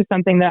to purchase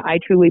something that I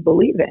truly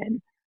believe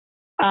in.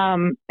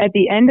 At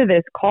the end of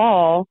this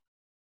call,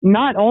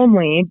 not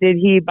only did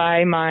he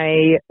buy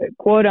my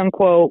quote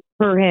unquote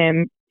for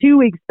him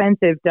too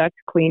expensive duct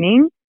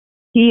cleaning,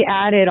 he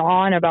added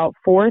on about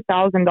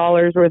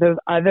 $4,000 worth of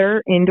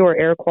other indoor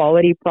air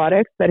quality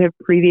products that have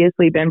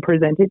previously been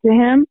presented to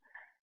him.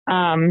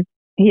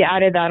 He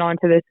added that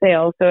onto the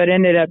sale, so it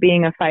ended up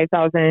being a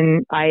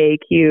 $5,000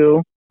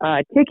 IAQ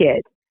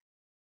ticket.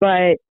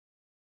 But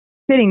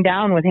sitting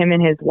down with him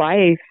and his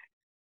wife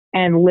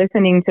and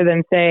listening to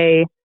them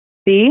say,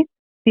 see,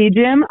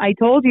 Jim, I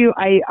told you,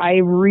 I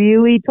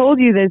really told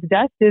you this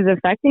dust is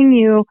affecting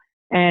you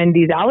and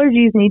these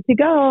allergies need to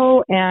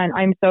go. And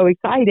I'm so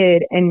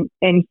excited. And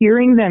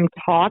hearing them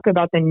talk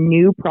about the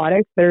new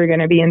products that are going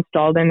to be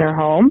installed in their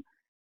home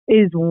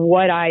is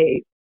what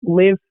I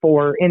live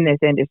for in this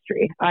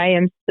industry. I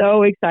am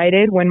so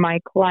excited when my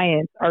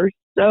clients are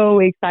so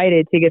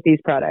excited to get these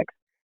products,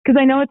 because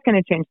I know it's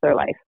going to change their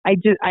life.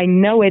 I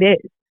know it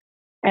is.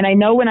 And I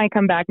know when I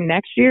come back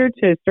next year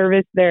to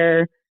service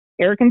their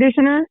air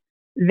conditioner,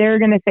 they're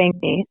going to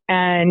thank me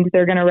and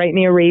they're going to write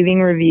me a raving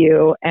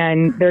review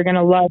and they're going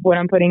to love what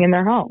I'm putting in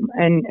their home.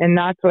 And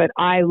that's what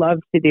I love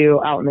to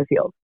do out in the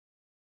field.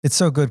 It's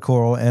so good,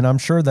 Coral. And I'm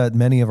sure that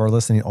many of our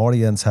listening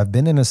audience have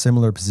been in a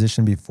similar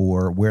position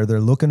before where they're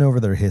looking over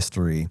their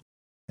history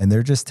and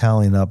they're just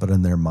tallying up it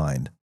in their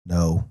mind.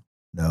 No,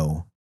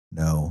 no,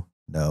 no,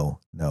 no,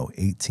 no.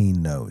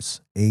 18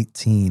 no's.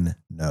 18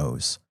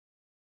 no's.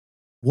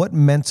 What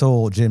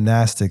mental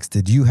gymnastics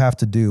did you have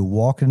to do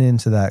walking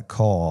into that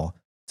call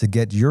to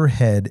get your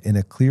head in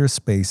a clear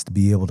space to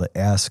be able to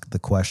ask the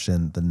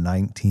question the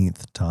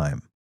 19th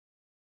time?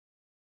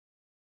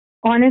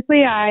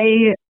 Honestly,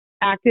 I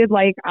acted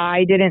like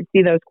I didn't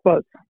see those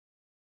quotes.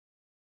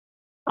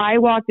 I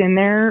walked in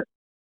there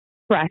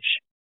fresh.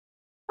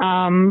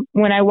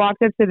 When I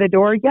walked up to the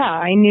door, yeah,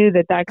 I knew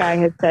that guy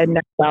had said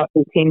no about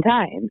 18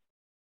 times.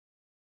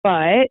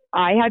 But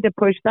I had to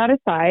push that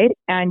aside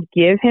and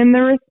give him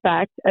the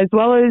respect, as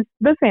well as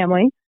the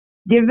family,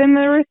 give them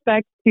the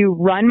respect to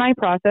run my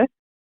process,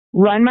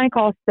 run my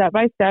call step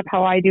by step,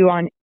 how I do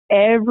on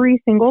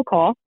every single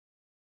call,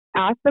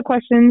 ask the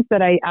questions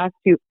that I ask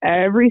to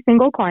every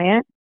single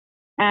client.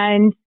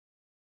 And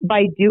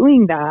by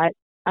doing that,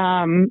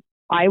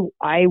 I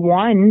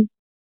won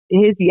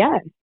his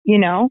yes,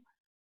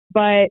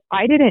 but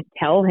I didn't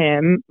tell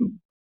him,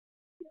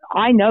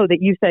 I know that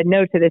you said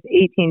no to this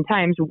 18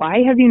 times.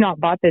 Why have you not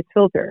bought this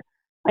filter?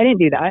 I didn't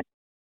do that.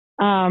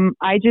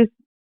 I just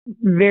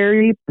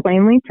very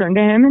plainly turned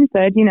to him and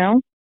said,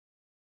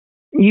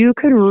 you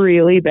could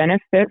really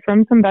benefit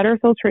from some better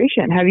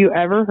filtration. Have you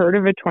ever heard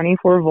of a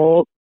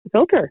 24-volt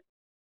filter?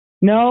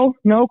 No,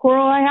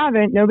 Coral, I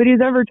haven't. Nobody's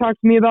ever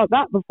talked to me about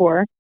that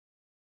before.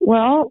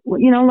 Well,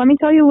 let me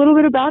tell you a little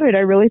bit about it. I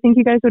really think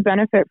you guys would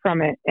benefit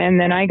from it. And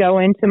then I go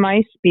into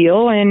my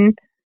spiel and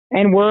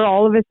we're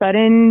all of a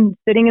sudden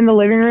sitting in the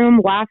living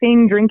room,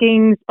 laughing,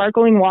 drinking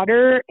sparkling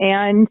water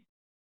and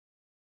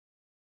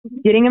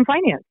getting him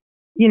financed,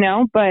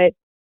 but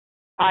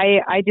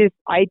I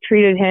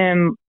treated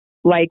him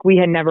like we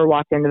had never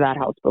walked into that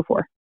house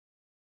before.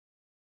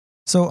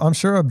 So I'm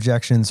sure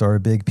objections are a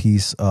big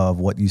piece of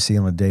what you see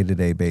on a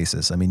day-to-day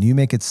basis. I mean, you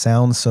make it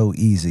sound so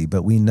easy,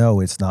 but we know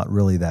it's not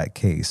really that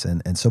case.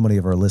 And so many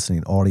of our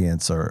listening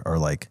audience are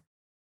like,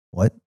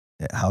 what?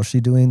 How's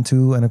she doing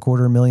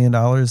 $2.25 million?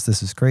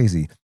 This is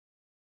crazy.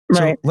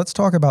 Right. So let's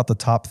talk about the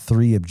top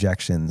 3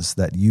 objections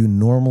that you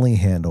normally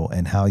handle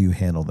and how you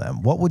handle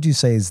them. What would you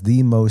say is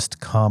the most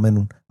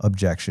common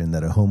objection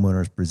that a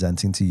homeowner is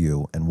presenting to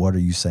you, and what are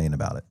you saying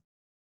about it?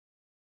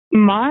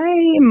 My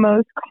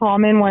most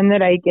common one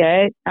that I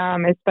get,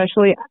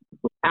 especially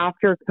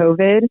after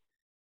COVID,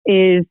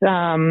 is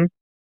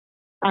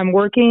I'm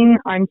working,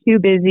 I'm too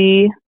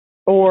busy,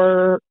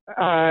 or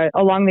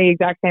along the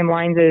exact same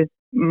lines as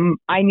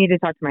I need to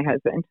talk to my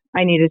husband.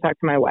 I need to talk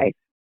to my wife.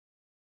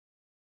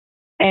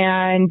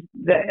 And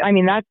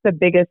that's the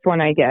biggest one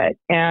I get.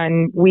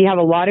 And we have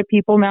a lot of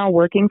people now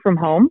working from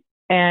home,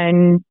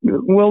 and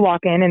we'll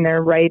walk in and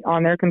they're right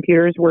on their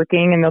computers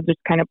working, and they'll just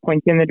kind of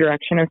point you in the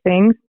direction of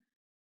things.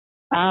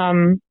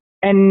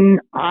 And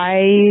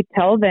I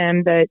tell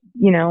them that,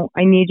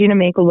 I need you to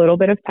make a little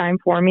bit of time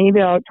for me,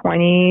 about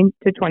 20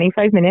 to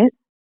 25 minutes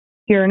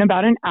here in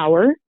about an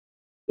hour.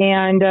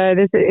 And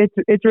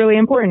it's really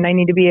important. I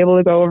need to be able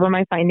to go over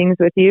my findings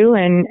with you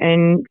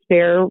and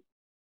share,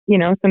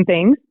 some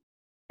things.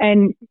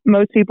 And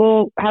most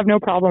people have no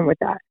problem with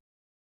that.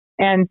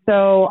 And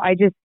so I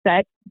just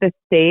set the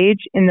stage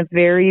in the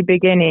very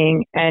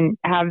beginning and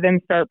have them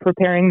start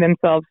preparing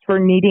themselves for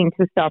needing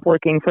to stop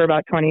working for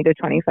about 20 to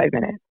 25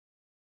 minutes.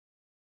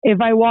 If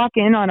I walk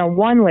in on a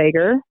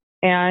one-legger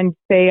and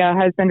say a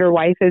husband or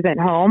wife isn't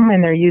home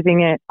and they're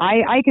using it,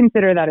 I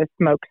consider that a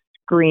smoke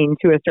screen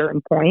to a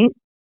certain point.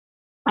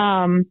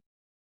 And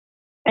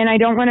I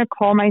don't want to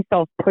call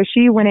myself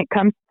pushy when it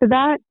comes to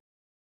that,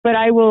 but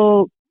I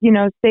will,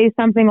 say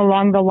something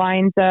along the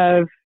lines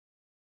of,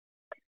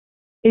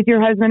 is your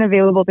husband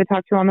available to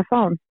talk to on the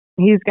phone?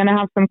 He's going to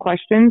have some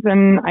questions,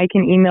 and I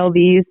can email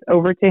these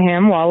over to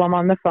him while I'm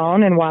on the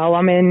phone and while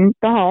I'm in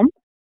the home,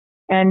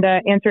 and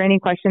answer any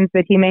questions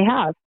that he may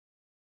have.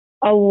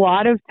 A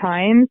lot of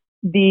times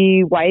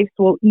the wives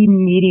will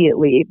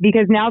immediately,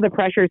 because now the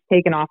pressure is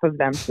taken off of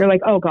them. They're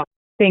like, oh God,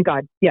 thank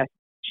God. Yes,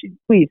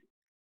 please.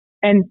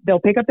 And they'll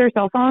pick up their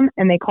cell phone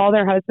and they call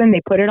their husband.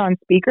 They put it on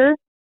speaker.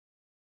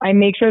 I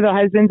make sure the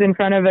husband's in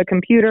front of a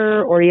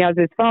computer or he has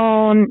his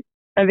phone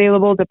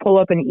available to pull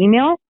up an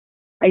email.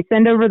 I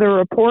send over the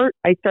report.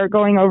 I start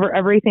going over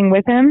everything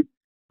with him.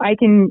 I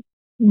can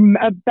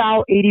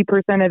about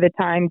 80% of the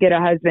time get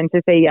a husband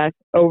to say yes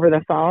over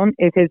the phone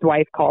if his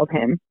wife called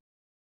him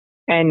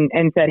and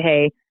said,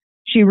 hey,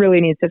 she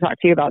really needs to talk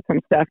to you about some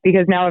stuff,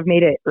 because now I've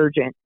made it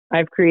urgent.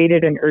 I've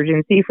created an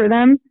urgency for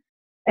them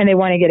and they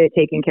want to get it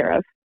taken care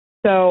of.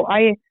 So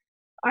I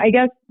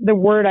guess the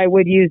word I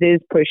would use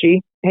is pushy.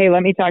 Hey,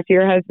 let me talk to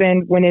your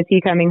husband. When is he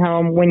coming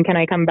home? When can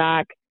I come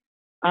back?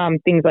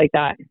 Things like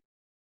that.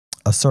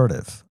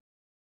 Assertive.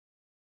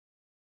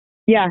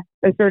 Yeah,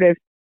 assertive.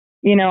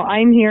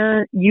 I'm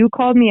here. You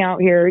called me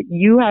out here.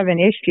 You have an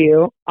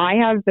issue. I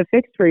have the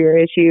fix for your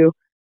issue.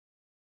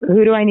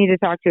 Who do I need to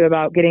talk to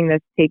about getting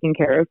this taken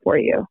care of for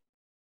you?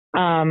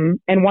 And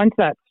once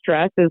that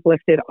stress is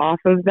lifted off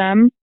of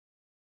them,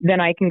 then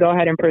I can go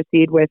ahead and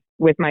proceed with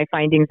my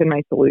findings and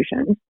my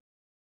solutions.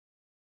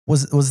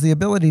 Was the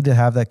ability to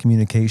have that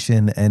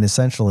communication and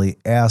essentially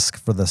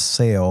ask for the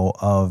sale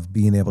of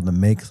being able to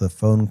make the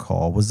phone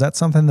call, was that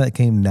something that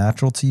came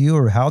natural to you,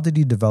 or how did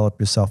you develop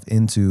yourself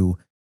into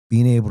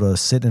being able to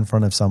sit in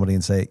front of somebody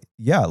and say,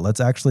 yeah, let's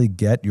actually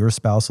get your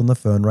spouse on the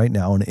phone right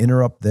now and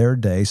interrupt their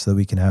day so that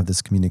we can have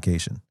this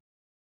communication?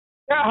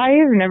 I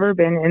have never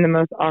been in the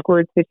most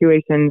awkward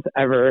situations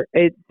ever.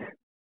 It's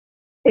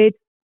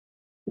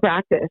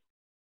practice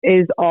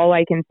is all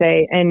I can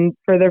say. And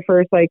for the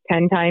first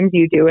 10 times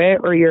you do it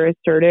or you're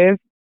assertive,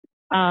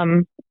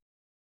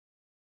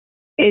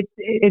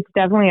 it's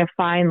definitely a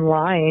fine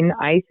line,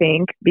 I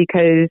think,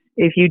 because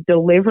if you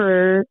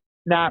deliver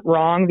that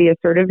wrong, the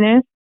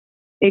assertiveness,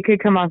 it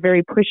could come off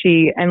very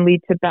pushy and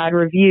lead to bad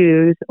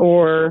reviews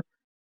or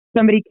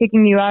somebody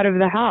kicking you out of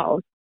the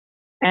house.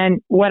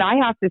 And what I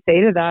have to say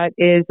to that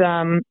is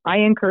I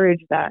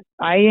encourage that.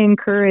 I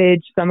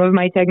encourage some of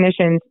my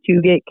technicians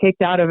to get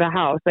kicked out of a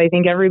house. I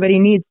think everybody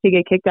needs to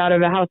get kicked out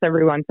of a house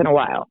every once in a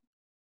while.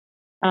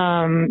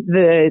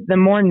 The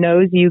more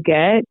no's you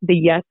get, the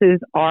yeses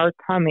are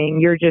coming.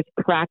 You're just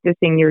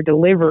practicing your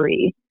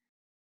delivery.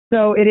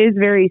 So it is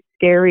very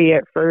scary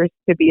at first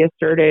to be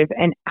assertive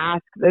and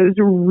ask those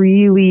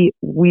really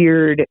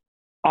weird,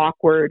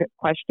 awkward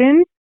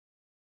questions.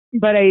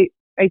 But I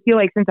feel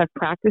like since I've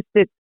practiced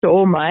it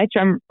so much,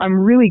 I'm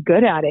really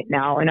good at it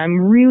now, and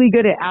I'm really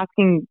good at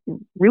asking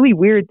really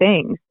weird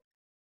things.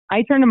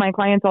 I turn to my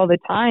clients all the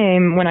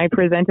time when I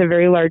present a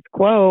very large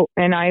quote,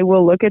 and I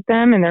will look at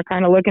them and they're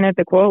kind of looking at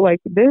the quote like,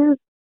 this,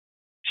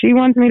 she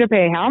wants me to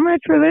pay how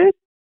much for this?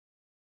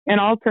 And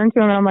I'll turn to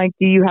them and I'm like,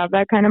 do you have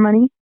that kind of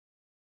money?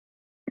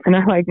 And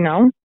they're like,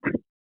 no.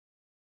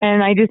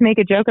 And I just make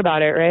a joke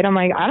about it, right? I'm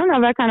like, I don't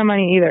have that kind of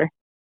money either.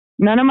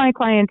 None of my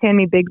clients hand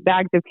me big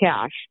bags of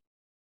cash.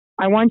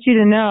 I want you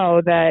to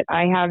know that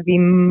I have the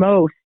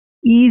most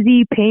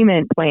easy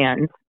payment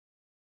plans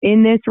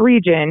in this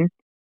region,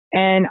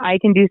 and I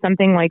can do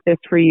something like this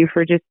for you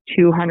for just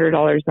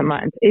 $200 a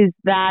month. Is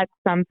that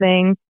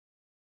something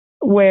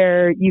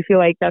where you feel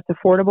like that's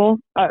affordable?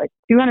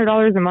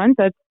 $200 a month,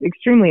 that's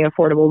extremely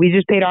affordable. We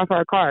just paid off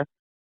our car.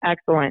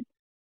 Excellent.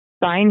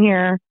 Sign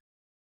here.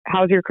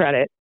 How's your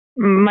credit?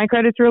 My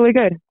credit's really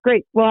good.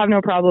 Great. We'll have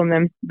no problem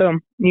then.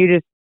 Boom. You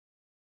just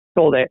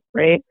sold it,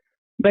 right?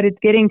 But it's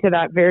getting to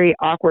that very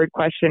awkward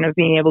question of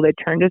being able to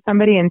turn to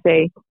somebody and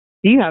say,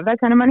 do you have that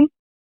kind of money?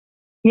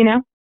 You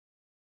know,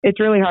 it's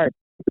really hard.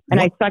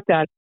 And I sucked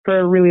at it for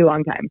a really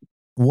long time.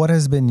 What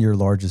has been your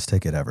largest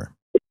ticket ever?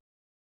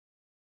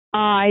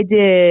 I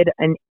did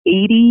an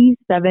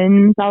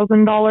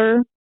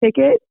 $87,000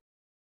 ticket,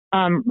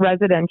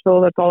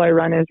 residential. That's all I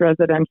run is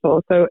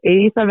residential. So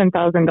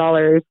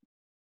 $87,000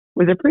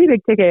 was a pretty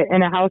big ticket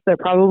in a house that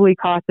probably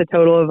cost a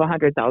total of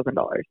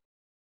 $100,000.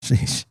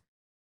 Sheesh.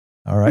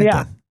 All right.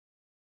 Yeah. Then.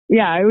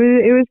 Yeah, it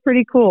was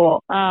pretty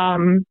cool.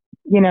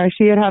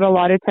 She had a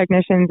lot of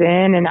technicians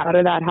in and out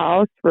of that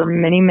house for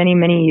many, many,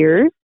 many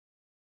years.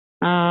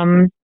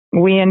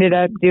 We ended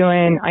up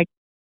doing,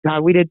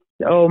 we did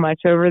so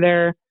much over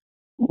there.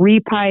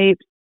 Repipes,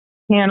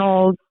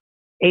 panels,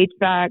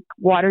 HVAC,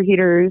 water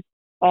heaters,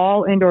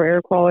 all indoor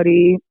air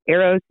quality,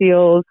 aero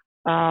seals,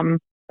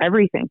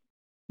 everything.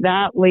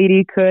 That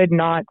lady could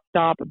not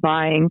stop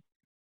buying.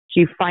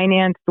 She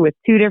financed with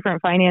 2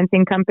 different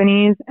financing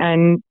companies,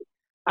 and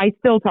I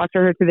still talk to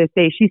her to this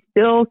day. She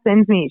still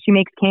sends me, she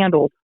makes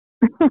candles.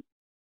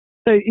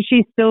 So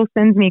she still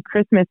sends me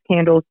Christmas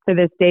candles to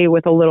this day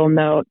with a little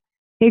note.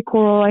 Hey,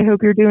 Coral, I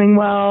hope you're doing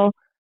well.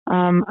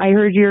 I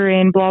heard you're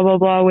in blah, blah,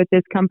 blah with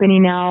this company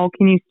now.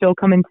 Can you still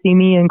come and see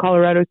me in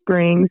Colorado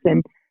Springs?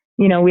 And,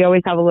 we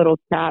always have a little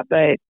chat.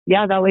 But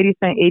yeah, that lady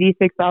spent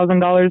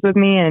 $86,000 with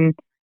me, and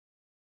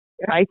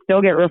I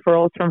still get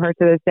referrals from her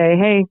to this day.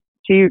 Hey,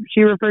 she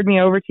referred me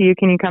over to you.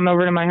 Can you come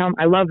over to my home?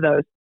 I love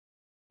those.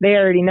 They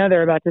already know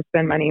they're about to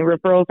spend money.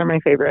 Referrals are my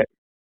favorite.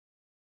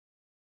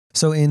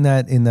 So in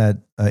that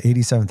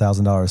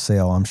 $87,000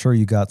 sale, I'm sure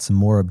you got some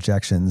more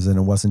objections, and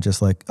it wasn't just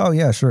like, oh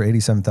yeah, sure,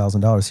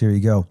 $87,000. Here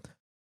you go.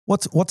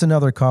 What's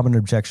another common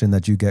objection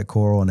that you get,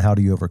 Coral, and how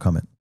do you overcome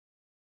it?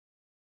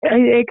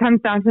 It comes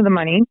down to the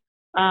money.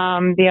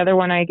 The other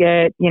one I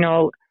get,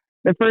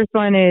 the first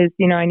one is,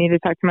 I need to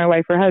talk to my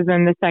wife or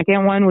husband. The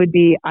second one would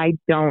be, I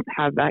don't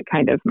have that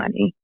kind of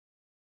money.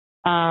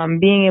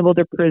 Being able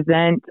to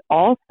present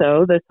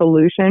also the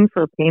solution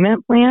for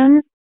payment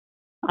plans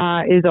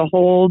is a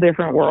whole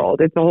different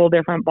world. It's a whole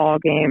different ball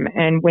game.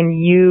 And when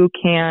you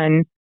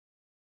can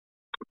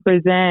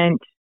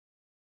present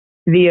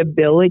the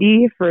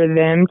ability for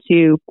them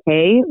to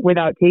pay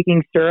without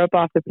taking syrup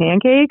off the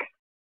pancakes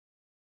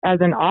as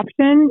an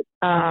option,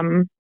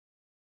 I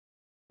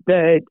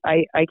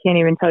can't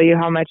even tell you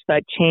how much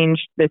that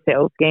changed the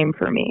sales game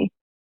for me.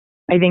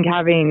 I think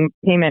having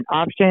payment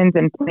options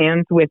and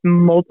plans with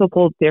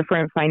multiple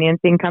different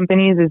financing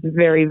companies is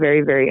very,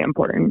 very, very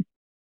important.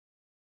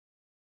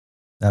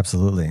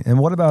 Absolutely. And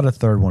what about a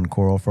third one,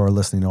 Coral, for our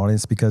listening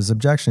audience? Because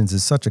objections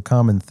is such a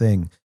common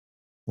thing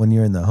when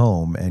you're in the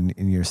home and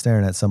you're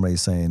staring at somebody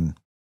saying,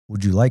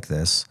 would you like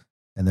this?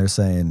 and they're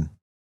saying,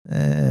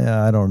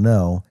 I don't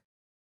know.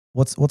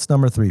 What's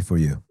number 3 for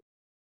you?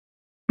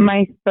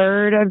 My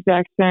third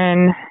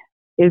objection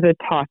is a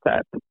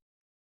toss-up.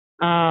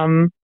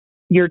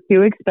 You're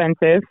too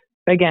expensive.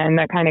 Again,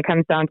 that kind of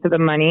comes down to the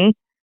money.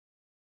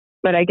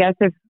 But I guess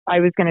if I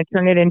was going to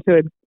turn it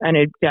into an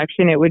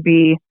objection, it would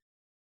be,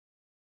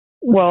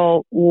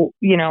 well,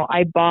 you know,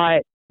 I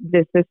bought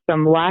this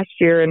system last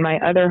year in my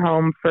other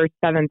home for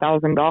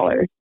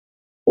 $7,000.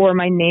 Or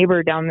my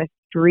neighbor down the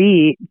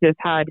street just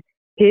had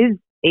his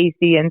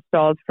AC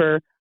installed for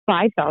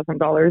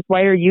 $5,000.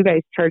 Why are you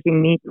guys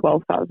charging me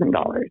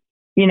 $12,000?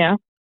 You know?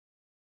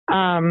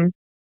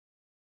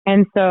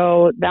 And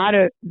so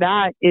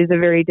that is a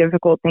very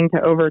difficult thing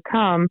to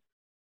overcome,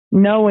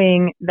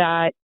 knowing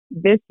that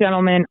this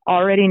gentleman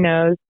already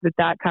knows that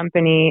that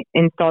company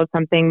installed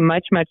something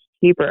much, much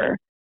cheaper.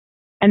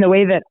 And the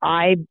way that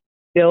I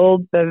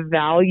build the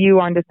value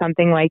onto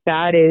something like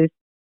that is,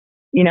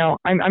 you know,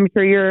 I'm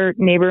sure your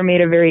neighbor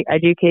made a very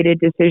educated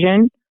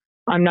decision.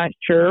 I'm not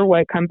sure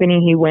what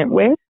company he went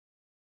with.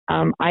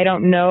 I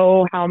don't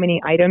know how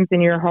many items in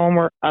your home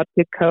were up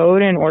to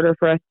code in order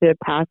for us to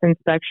pass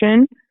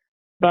inspection.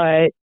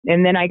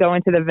 And then I go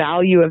into the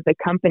value of the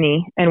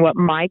company and what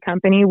my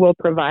company will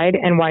provide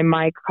and why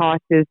my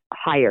cost is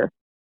higher.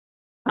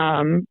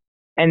 And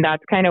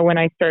that's kind of when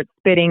I start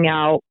spitting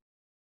out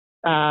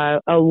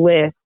a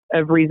list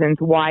of reasons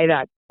why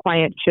that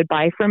client should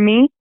buy from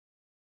me.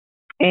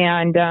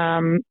 And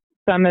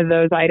some of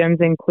those items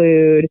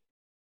include,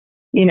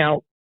 you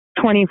know,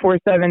 24/7,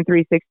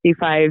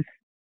 365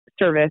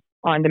 service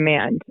on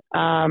demand.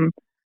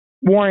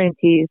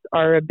 Warranties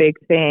are a big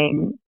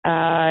thing.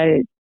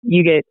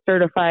 You get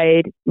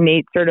certified,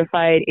 NATE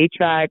certified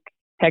HVAC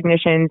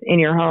technicians in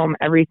your home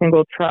every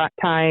single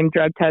time,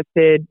 drug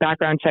tested,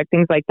 background check,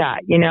 things like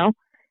that, you know?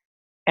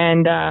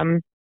 And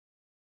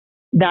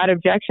that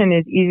objection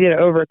is easy to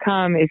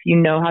overcome if you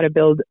know how to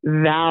build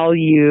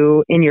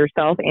value in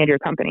yourself and your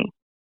company.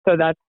 So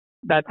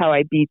that's how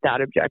I beat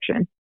that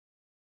objection.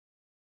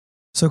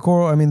 So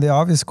Coral, I mean, the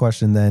obvious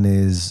question then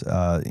is,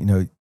 you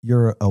know,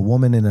 you're a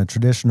woman in a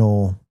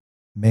traditional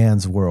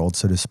man's world,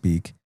 so to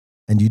speak.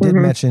 And you did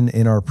mention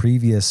in our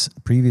previous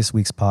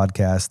week's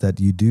podcast that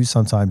you do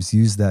sometimes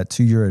use that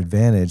to your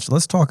advantage.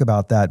 Let's talk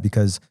about that,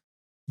 because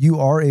you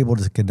are able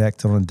to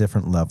connect on a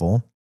different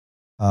level.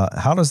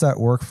 How does that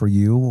work for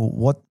you?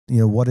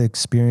 What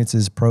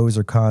experiences, pros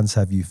or cons,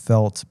 have you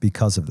felt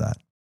because of that?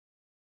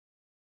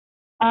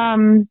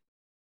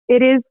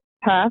 It is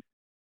tough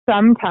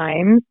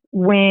sometimes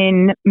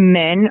when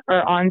men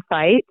are on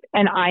site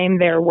and I am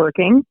there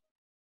working.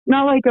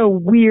 Not like a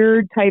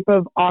weird type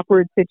of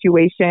awkward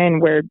situation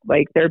where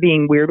like they're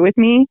being weird with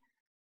me,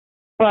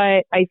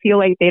 but I feel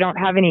like they don't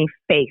have any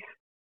faith,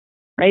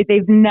 right?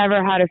 They've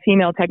never had a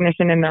female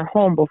technician in their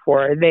home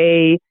before.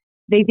 They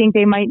think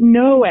they might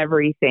know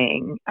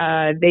everything.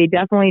 They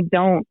definitely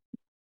don't.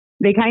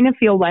 They kind of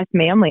feel less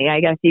manly,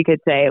 I guess you could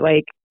say.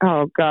 Like,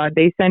 oh God,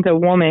 they sent a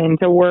woman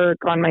to work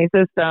on my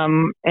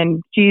system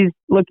and she's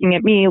looking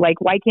at me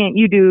like, why can't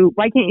you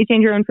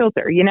change your own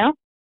filter, you know?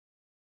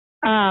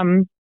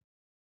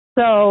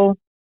 So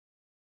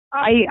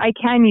I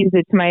can use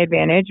it to my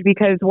advantage,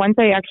 because once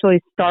I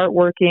actually start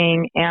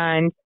working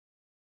and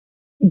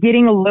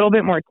getting a little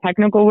bit more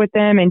technical with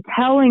them and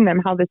telling them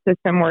how the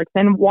system works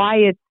and why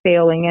it's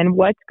failing and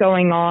what's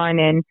going on,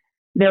 and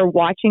they're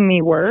watching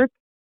me work,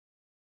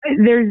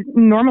 there's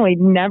normally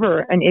never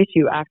an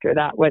issue after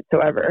that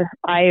whatsoever.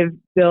 I've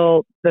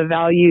built the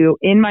value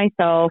in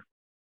myself,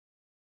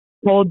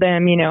 told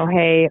them, you know,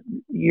 hey,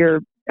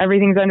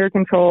 everything's under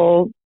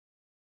control.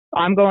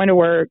 I'm going to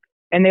work.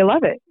 And they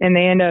love it, and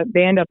they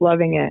end up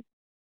loving it.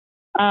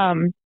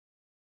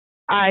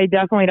 I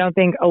definitely don't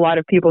think a lot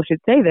of people should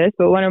say this,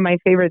 but one of my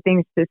favorite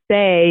things to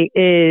say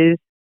is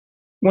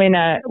when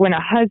a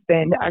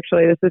husband,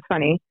 actually, this is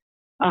funny,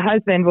 a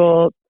husband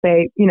will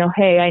say, you know,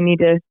 hey, I need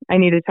to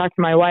talk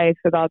to my wife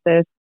about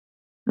this.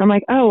 And I'm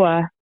like,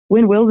 oh,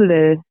 when will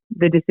the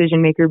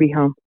decision maker be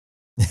home?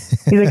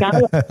 He's like,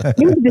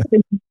 you're the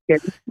decision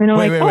maker. And I'm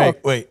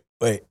wait.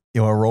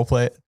 You want to role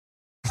play it?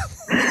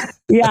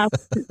 Yeah,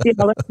 let's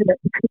do it.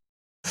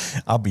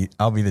 I'll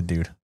be the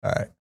dude. All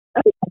right.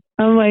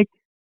 I'm like,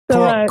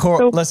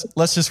 Coral,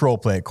 let's just role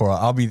play it, Coral.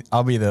 I'll be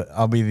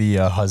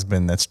the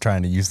husband that's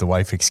trying to use the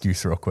wife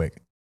excuse real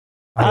quick.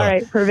 All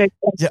right, perfect.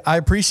 Yeah, I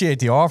appreciate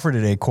the offer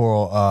today,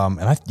 Coral.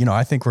 And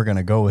I think we're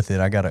gonna go with it.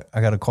 I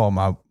gotta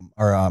call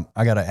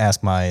I gotta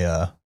ask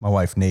my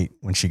wife Nate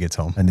when she gets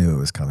home. I knew it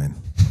was coming.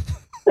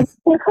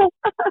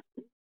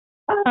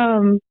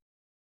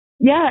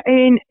 Yeah,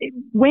 and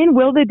when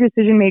will the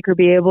decision maker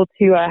be able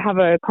to have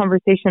a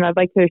conversation? I'd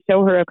like to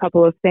show her a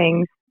couple of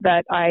things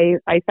that I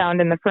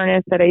found in the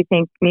furnace that I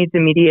think needs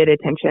immediate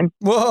attention.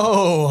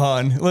 Whoa,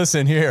 hon.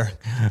 Listen here.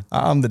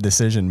 I'm the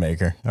decision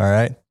maker, all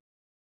right?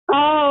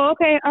 Oh,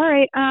 okay. All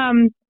right.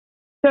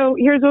 So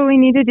here's what we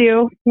need to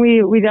do.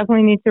 We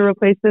definitely need to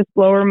replace this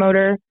blower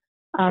motor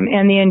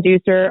and the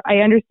inducer.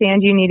 I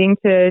understand you needing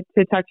to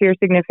talk to your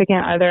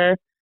significant other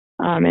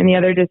and the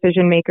other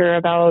decision maker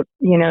about,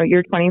 you know,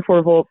 your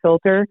 24 volt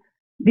filter.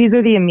 these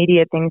are the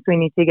immediate things we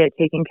need to get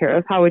taken care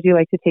of. How would you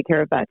like to take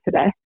care of that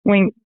today?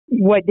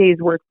 What days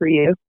work for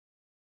you?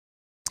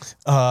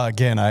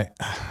 Again, I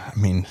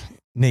mean,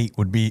 Nate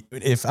would be,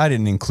 if I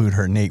didn't include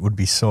her, Nate would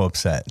be so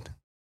upset.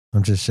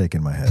 I'm just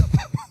shaking my head.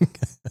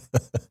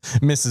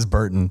 Mrs.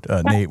 Burton,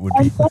 Nate would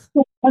be.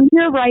 I'm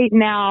here right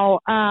now,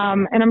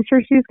 and I'm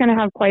sure she's going to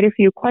have quite a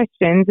few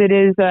questions. It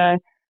is a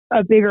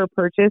bigger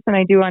purchase, and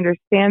I do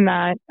understand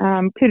that.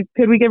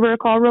 Could we give her a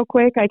call real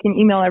quick? I can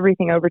email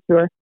everything over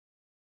to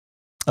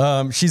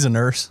her. She's a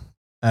nurse,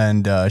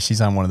 and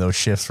she's on one of those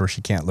shifts where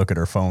she can't look at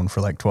her phone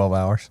for like 12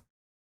 hours.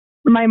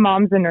 My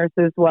mom's a nurse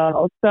as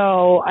well,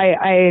 so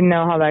I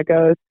know how that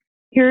goes.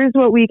 Here's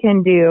what we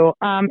can do.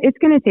 It's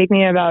going to take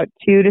me about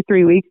 2 to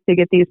 3 weeks to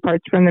get these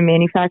parts from the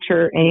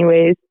manufacturer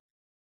anyways.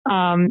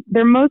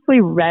 They're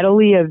mostly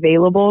readily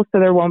available, so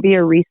there won't be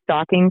a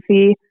restocking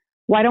fee.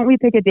 Why don't we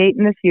pick a date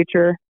in the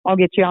future? I'll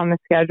get you on the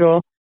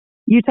schedule.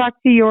 You talk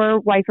to your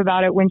wife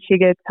about it when she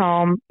gets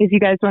home. If you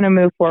guys want to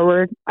move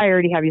forward, I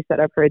already have you set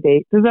up for a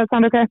date. Does that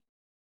sound okay?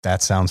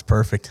 That sounds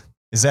perfect.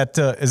 Is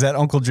that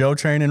Uncle Joe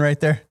training right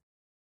there?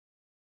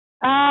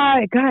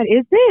 God,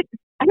 is it?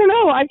 I don't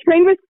know. I've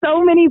trained with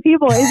so many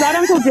people. Is that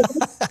Uncle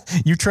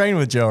Joe? You trained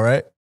with Joe,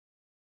 right?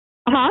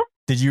 Uh-huh.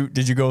 Did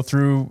you go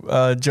through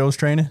Joe's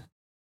training?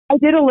 I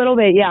did a little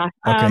bit, yeah.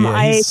 Okay,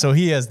 yeah. So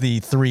he has the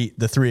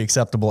three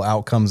acceptable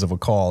outcomes of a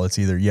call. It's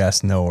either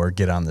yes, no, or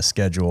get on the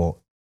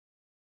schedule.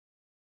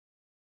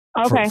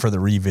 Okay. For the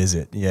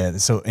revisit, yeah.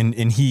 So and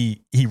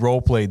he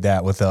role played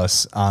that with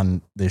us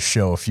on this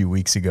show a few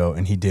weeks ago,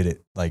 and he did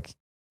it like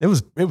it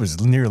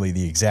was nearly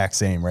the exact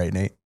same, right,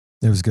 Nate?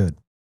 It was good.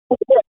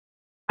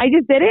 I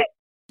just did it?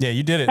 Yeah,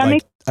 you did it.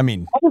 That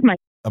was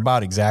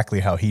about exactly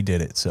how he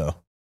did it. So.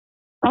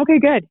 Okay,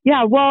 good.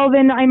 Yeah, well,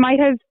 then I might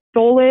have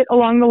stole it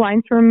along the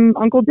lines from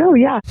Uncle Joe,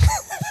 yeah.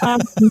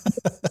 And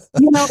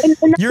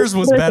yours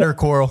was better,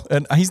 Coral.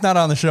 And he's not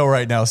on the show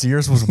right now, so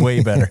yours was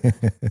way better.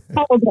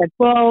 Oh, good.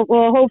 Well,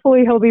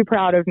 hopefully he'll be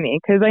proud of me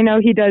because I know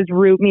he does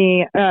root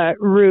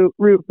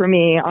for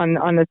me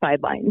on the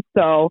sidelines.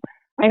 So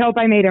I hope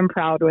I made him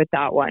proud with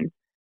that one.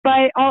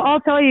 But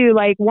I'll tell you,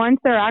 like, once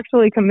they're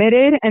actually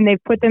committed and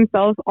they've put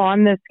themselves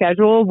on the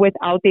schedule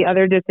without the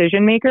other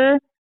decision maker,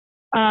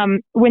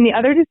 when the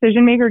other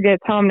decision maker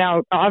gets home,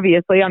 now,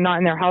 obviously, I'm not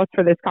in their house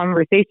for this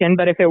conversation,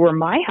 but if it were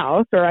my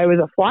house or I was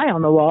a fly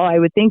on the wall, I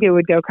would think it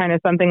would go kind of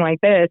something like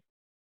this.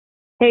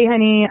 Hey,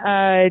 honey,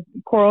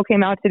 Coral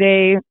came out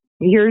today.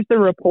 Here's the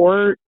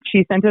report.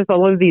 She sent us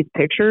all of these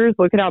pictures.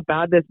 Look at how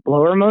bad this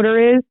blower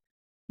motor is.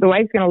 The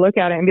wife's going to look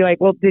at it and be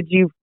like, well, did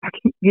you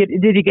get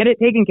it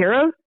taken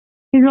care of?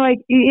 He's like,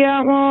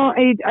 yeah, well,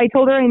 I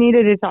told her I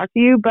needed to talk to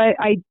you, but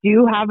I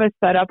do have us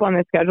set up on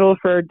the schedule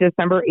for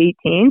December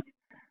 18th.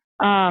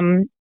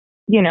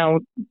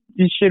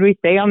 Should we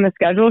stay on the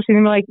schedule? She's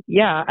going to be like,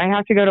 yeah, I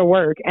have to go to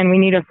work and we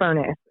need a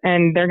furnace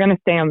and they're going to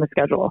stay on the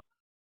schedule,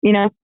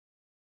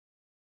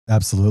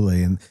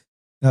 Absolutely. And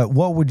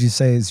what would you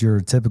say is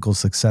your typical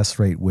success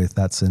rate with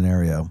that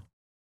scenario?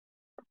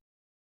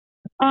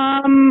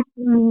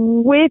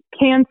 With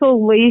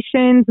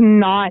cancellations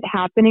not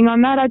happening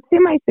on that, I'd say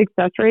my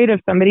success rate of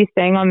somebody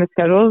staying on the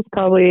schedule is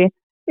probably,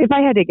 if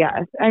I had to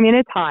guess, I mean,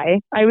 it's high.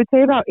 I would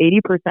say about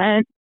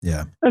 80%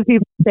 of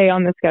people stay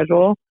on the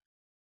schedule.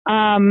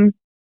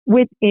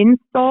 With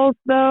installs,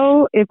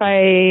 though, if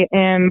I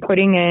am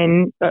putting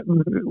in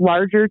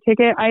larger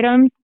ticket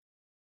items,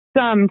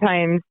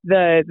 sometimes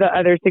the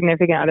other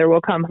significant other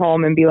will come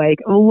home and be like,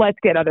 let's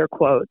get other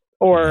quotes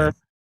or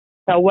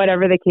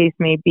whatever the case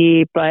may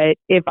be. But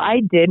if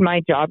I did my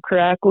job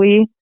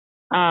correctly,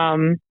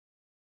 now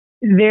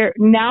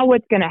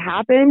what's going to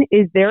happen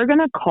is they're going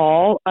to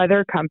call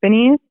other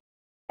companies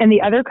and the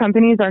other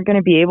companies aren't going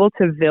to be able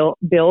to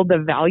build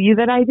the value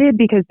that I did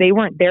because they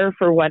weren't there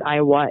for what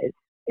I was,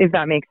 if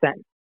that makes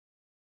sense.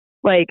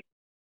 Like,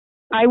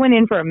 I went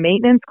in for a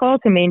maintenance call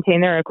to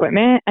maintain their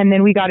equipment, and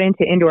then we got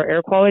into indoor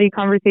air quality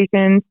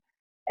conversations,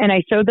 and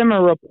I showed them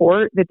a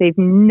report that they've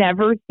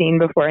never seen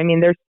before. I mean,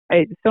 there's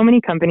so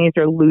many companies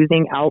are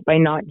losing out by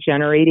not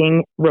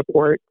generating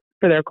reports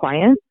for their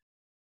clients.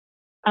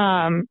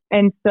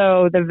 And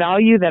so the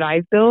value that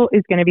I've built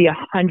is going to be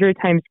 100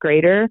 times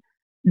greater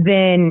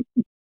than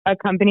a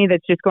company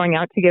that's just going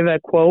out to give a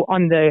quote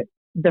on the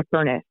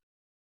furnace.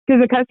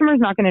 Because the customer's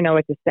not going to know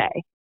what to say,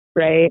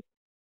 right?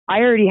 I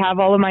already have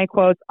all of my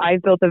quotes.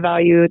 I've built the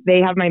value. They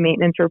have my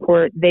maintenance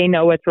report. They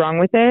know what's wrong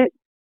with it.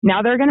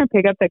 Now they're going to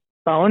pick up the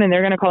phone and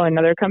they're going to call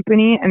another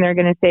company and they're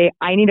going to say,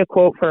 I need a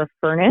quote for a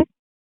furnace.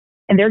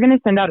 And they're going to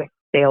send out a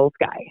sales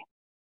guy.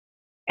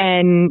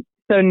 And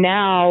so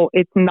now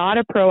it's not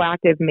a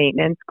proactive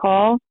maintenance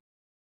call.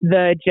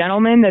 The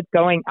gentleman that's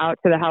going out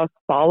to the house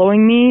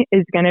following me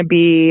is going to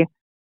be,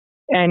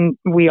 and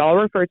we all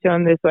refer to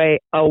him this way,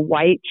 a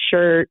white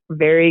shirt,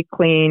 very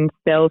clean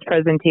sales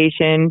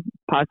presentation,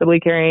 possibly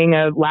carrying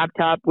a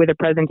laptop with a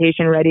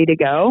presentation ready to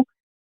go.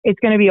 It's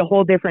going to be a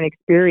whole different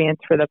experience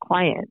for the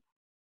client.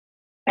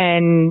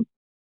 And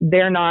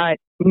they're not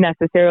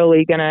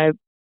necessarily going to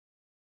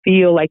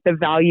feel like the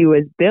value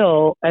is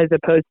built as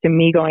opposed to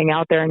me going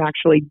out there and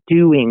actually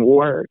doing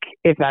work,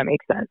 if that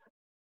makes sense.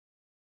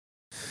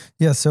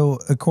 Yeah. So,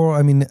 Coral,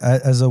 I mean,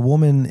 as a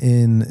woman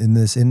in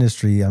this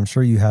industry, I'm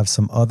sure you have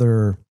some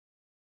other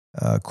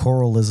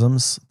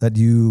Coralisms that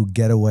you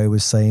get away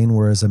with saying,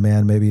 whereas a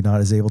man maybe not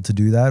is able to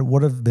do that.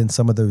 What have been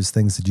some of those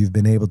things that you've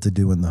been able to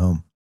do in the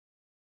home?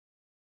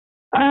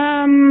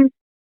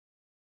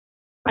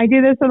 I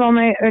do this with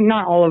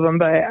not all of them,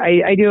 but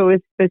I do it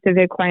with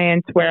specific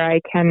clients where I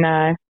can,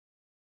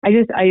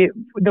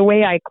 the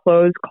way I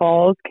close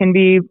calls can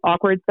be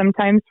awkward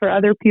sometimes for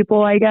other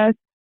people, I guess.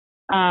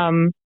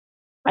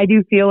 I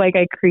do feel like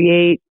I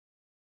create,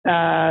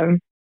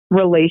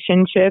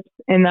 relationships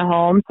in the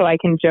home so I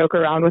can joke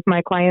around with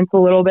my clients a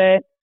little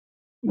bit.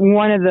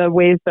 One of the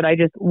ways that I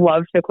just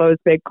love to close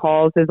big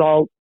calls is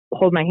I'll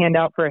hold my hand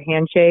out for a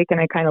handshake and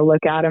I kind of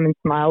look at them and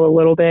smile a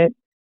little bit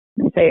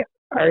and say,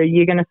 are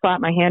you going to slap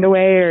my hand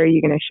away or are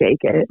you going to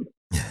shake it?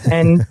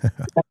 And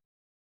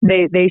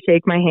they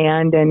shake my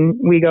hand and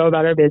we go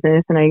about our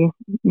business and I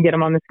get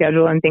them on the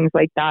schedule and things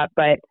like that.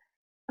 But,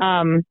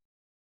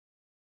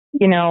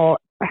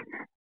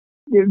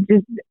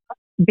 just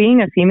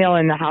being a female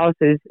in the house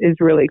is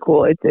really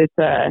cool.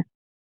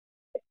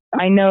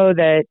 I know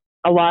that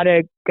a lot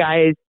of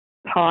guys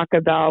talk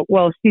about,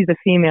 well, she's a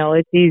female,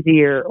 it's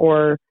easier,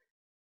 or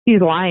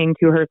she's lying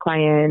to her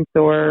clients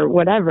or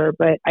whatever,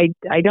 but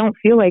I don't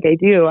feel like I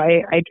do.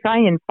 I try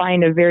and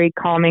find a very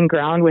common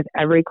ground with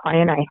every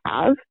client I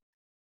have.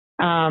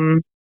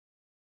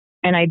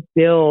 And I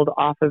build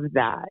off of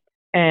that.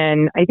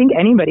 And I think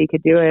anybody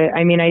could do it.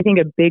 I mean, I think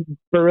a big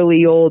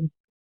burly old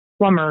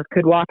plumber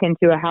could walk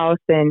into a house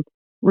and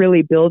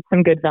really build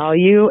some good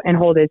value and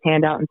hold his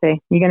hand out and say,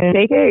 you going to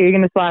take it or you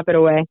going to slap it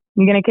away?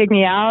 You going to kick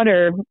me out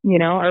or,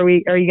 are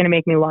you going to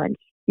make me lunch?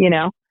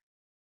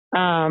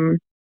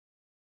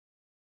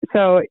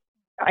 So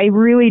I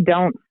really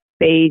don't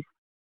face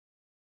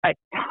a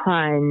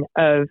ton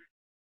of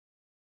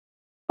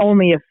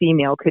only a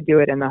female could do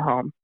it in the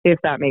home, if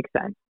that makes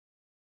sense.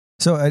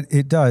 So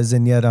it does.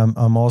 And yet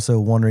I'm also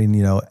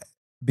wondering,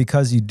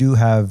 because you do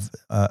have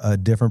a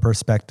different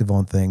perspective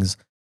on things,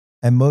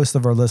 and most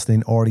of our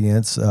listening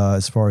audience,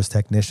 as far as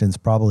technicians,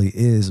 probably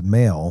is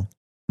male.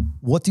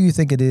 What do you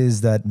think it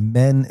is that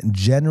men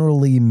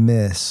generally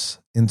miss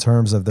in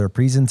terms of their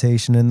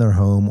presentation in their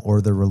home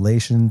or their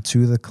relation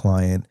to the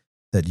client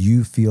that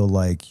you feel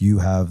like you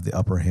have the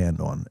upper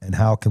hand on? And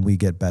how can we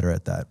get better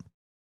at that?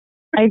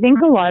 I think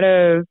a lot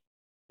of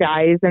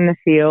guys in the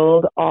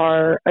field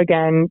are,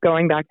 again,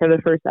 going back to the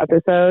first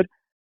episode,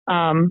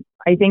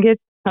 I think it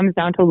comes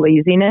down to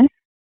laziness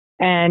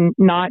and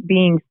not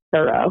being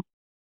thorough.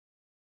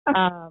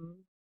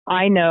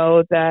 I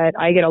know that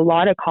I get a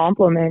lot of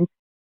compliments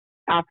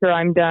after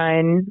I'm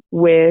done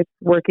with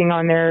working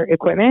on their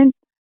equipment.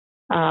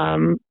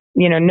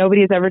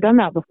 Nobody's ever done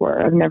that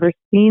before. I've never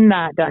seen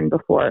that done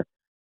before.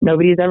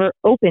 Nobody's ever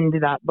opened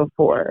that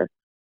before.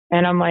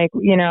 And I'm like,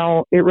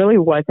 it really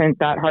wasn't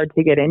that hard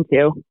to get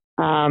into.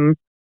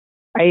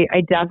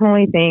 I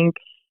definitely think,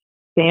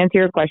 to answer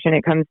your question,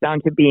 it comes down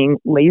to being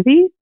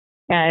lazy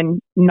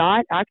and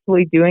not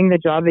actually doing the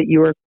job that you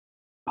were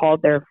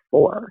called there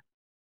for.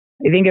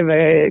 I think if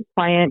a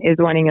client is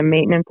wanting a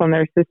maintenance on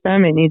their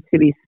system, it needs to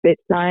be spit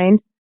signed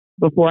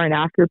before and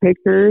after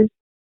pictures.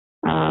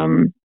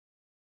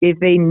 If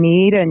they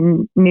need a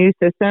new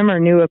system or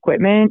new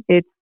equipment,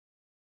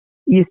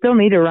 you still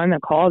need to run the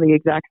call the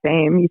exact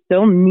same. You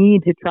still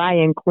need to try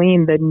and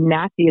clean the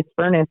nastiest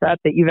furnace up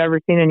that you've ever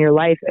seen in your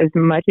life as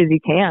much as you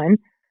can.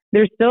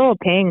 They're still a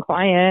paying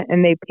client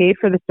and they paid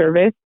for the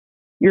service.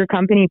 Your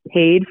company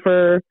paid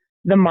for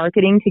the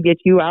marketing to get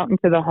you out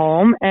into the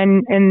home.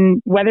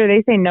 And whether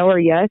they say no or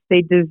yes,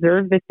 they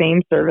deserve the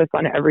same service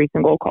on every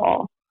single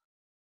call.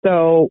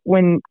 So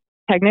when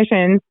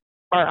technicians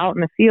are out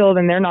in the field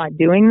and they're not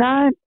doing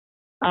that,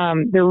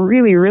 they're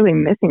really, really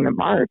missing the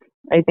mark.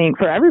 I think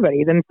for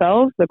everybody,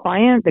 themselves, the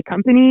client, the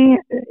company,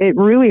 it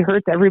really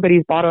hurts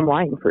everybody's bottom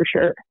line for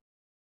sure.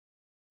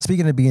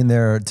 Speaking of being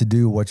there to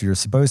do what you're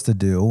supposed to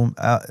do,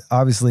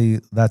 obviously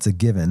that's a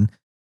given,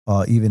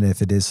 even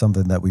if it is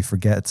something that we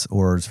forget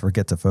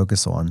to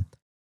focus on.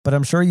 But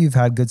I'm sure you've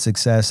had good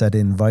success at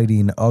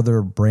inviting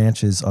other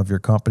branches of your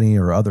company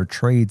or other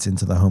trades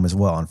into the home as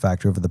well. In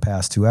fact, over the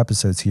past 2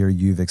 episodes here,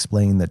 you've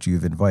explained that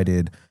you've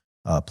invited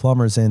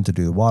plumbers in to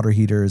do the water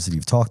heaters.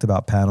 You've talked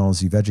about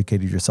panels. You've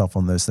educated yourself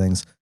on those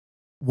things.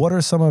 What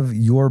are some of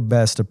your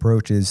best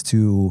approaches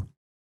to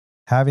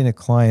having a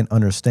client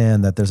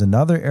understand that there's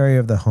another area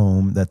of the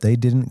home that they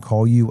didn't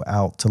call you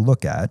out to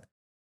look at,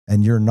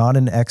 and you're not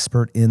an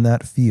expert in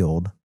that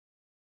field,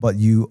 but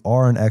you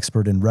are an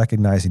expert in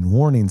recognizing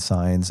warning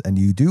signs, and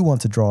you do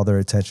want to draw their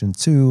attention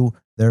to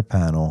their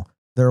panel,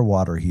 their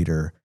water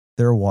heater,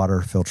 their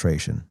water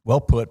filtration?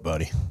 Well put,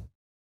 buddy.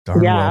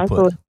 Darn yeah, well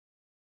absolutely. put.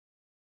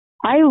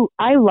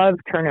 I love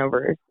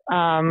turnovers.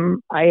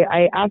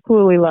 I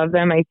absolutely love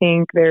them. I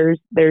think there's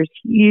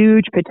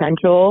huge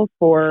potential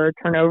for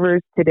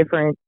turnovers to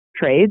different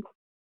trades.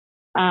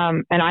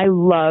 And I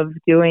love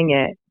doing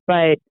it.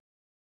 But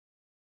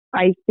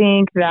I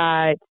think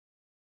that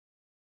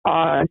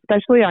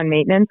especially on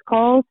maintenance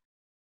calls,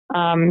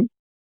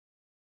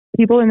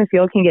 people in the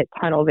field can get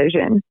tunnel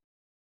vision.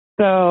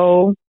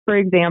 So, for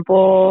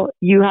example,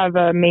 you have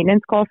a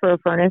maintenance call for a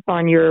furnace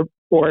on your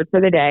board for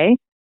the day.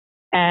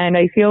 And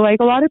I feel like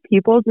a lot of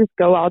people just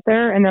go out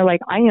there and they're like,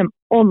 I am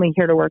only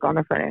here to work on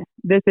the furnace.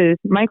 This is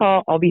my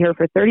call. I'll be here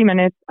for 30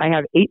 minutes. I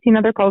have 18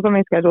 other calls on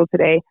my schedule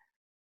today.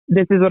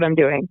 This is what I'm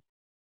doing.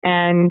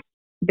 And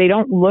they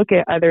don't look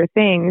at other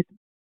things,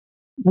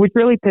 which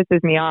really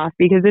pisses me off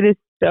because it is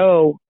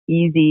so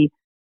easy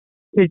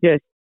to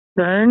just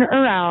turn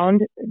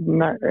around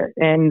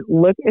and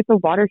look at the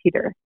water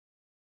heater.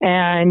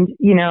 And,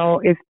 you know,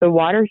 if the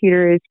water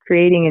heater is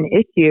creating an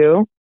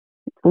issue,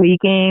 it's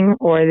leaking,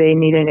 or they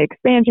need an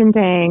expansion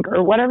tank,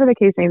 or whatever the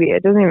case may be,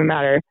 it doesn't even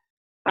matter.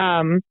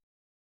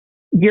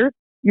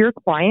 Your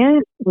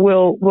client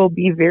will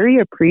be very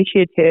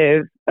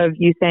appreciative of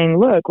you saying,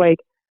 look, like,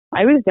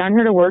 I was down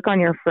here to work on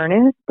your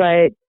furnace,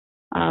 but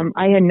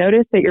I had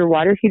noticed that your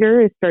water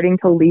heater is starting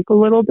to leak a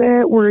little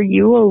bit. Were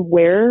you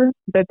aware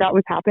that that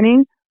was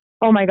happening?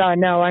 Oh my God,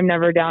 no, I'm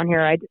never down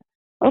here.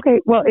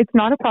 Okay, well, it's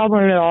not a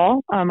problem at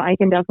all. I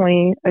can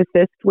definitely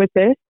assist with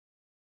this.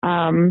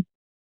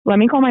 Let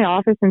me call my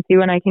office and see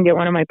when I can get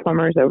one of my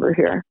plumbers over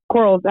here.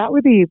 Coral, that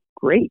would be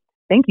great.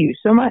 Thank you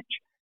so much.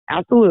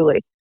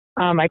 Absolutely.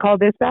 I called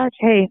dispatch.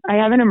 Hey, I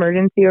have an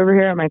emergency over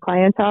here at my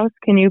client's house.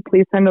 Can you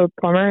please send a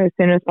plumber as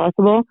soon as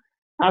possible?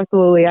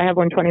 Absolutely. I have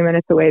one 20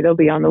 minutes away. They'll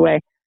be on the way.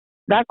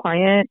 That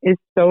client is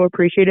so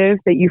appreciative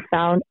that you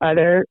found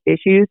other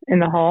issues in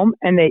the home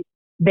and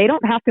they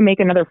don't have to make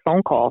another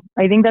phone call.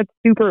 I think that's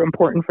super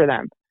important for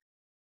them.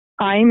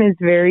 Time is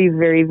very,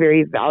 very,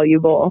 very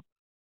valuable.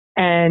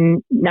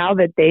 And now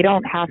that they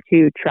don't have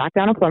to track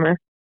down a plumber,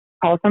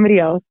 call somebody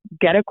else,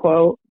 get a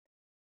quote,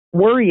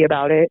 worry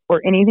about it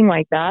or anything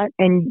like that,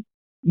 and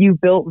you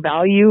built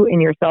value in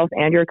yourself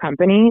and your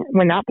company,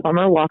 when that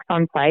plumber walks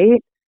on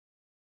site,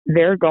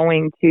 they're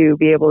going to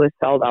be able to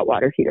sell that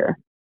water heater.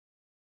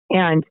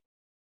 And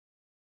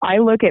I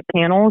look at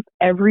panels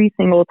every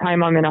single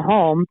time I'm in a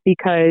home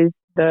because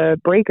the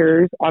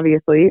breakers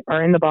obviously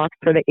are in the box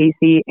for the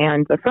AC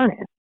and the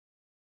furnace.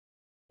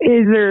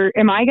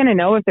 Am I going to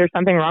know if there's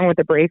something wrong with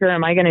the breaker?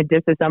 Am I going to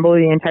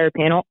disassemble the entire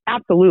panel?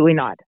 Absolutely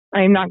not.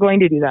 I am not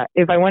going to do that.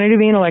 If I wanted to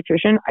be an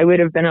electrician, I would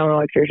have been an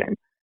electrician.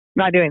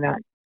 Not doing that.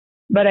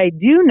 But I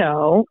do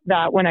know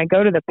that when I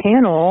go to the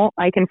panel,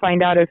 I can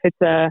find out if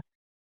it's a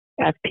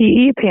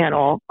FPE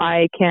panel.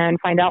 I can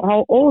find out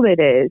how old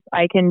it is.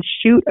 I can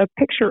shoot a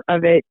picture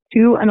of it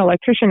to an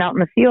electrician out in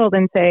the field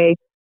and say,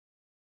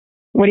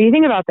 what do you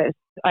think about this?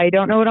 I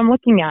don't know what I'm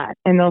looking at.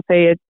 And they'll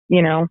say, it's,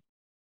 you know,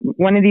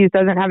 one of these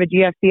doesn't have a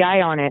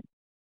GFCI on it.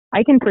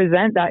 I can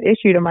present that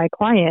issue to my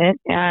client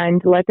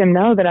and let them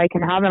know that I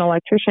can have an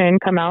electrician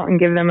come out and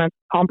give them a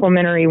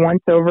complimentary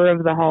once over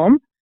of the home,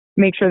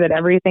 make sure that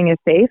everything is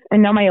safe.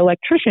 And now my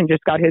electrician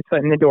just got his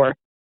foot in the door.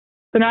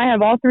 So now I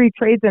have all three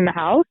trades in the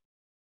house,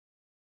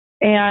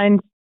 and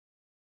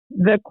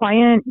the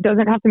client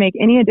doesn't have to make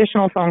any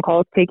additional phone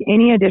calls, take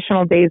any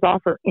additional days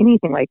off or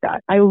anything like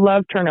that. I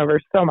love turnover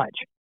so much.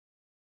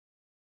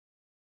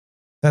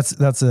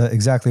 That's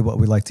exactly what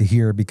we like to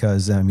hear,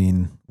 because, I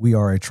mean, we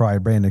are a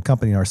tri-branded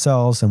company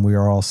ourselves, and we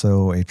are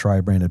also a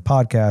tri-branded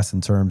podcast in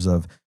terms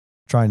of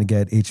trying to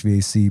get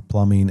HVAC,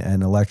 plumbing,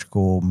 and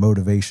electrical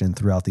motivation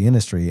throughout the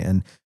industry.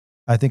 And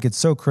I think it's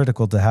so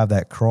critical to have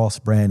that cross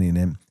branding.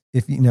 And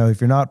if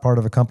you're not part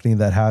of a company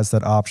that has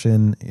that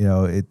option,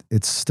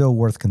 it's still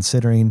worth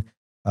considering.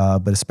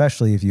 But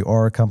especially if you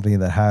are a company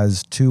that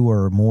has two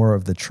or more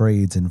of the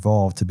trades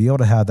involved, to be able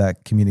to have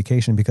that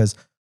communication, because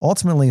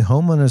ultimately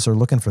homeowners are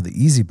looking for the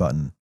easy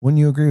button. Wouldn't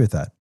you agree with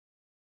that?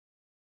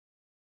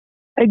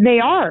 They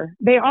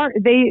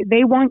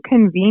want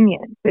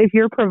convenience. If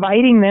you're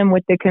providing them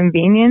with the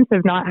convenience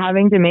of not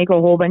having to make a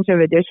whole bunch of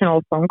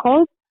additional phone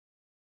calls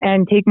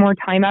and take more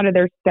time out of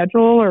their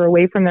schedule or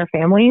away from their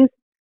families,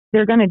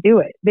 they're going to do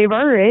it. They've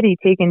already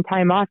taken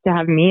time off to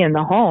have me in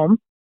the home.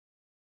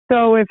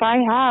 So if I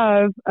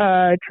have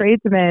a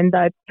tradesman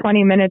that's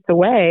 20 minutes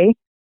away,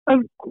 of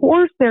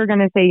course they're going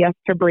to say yes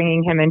to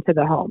bringing him into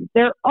the home.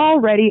 They're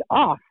already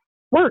off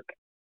work,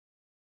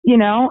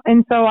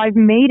 and so I've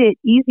made it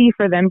easy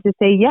for them to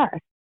say yes.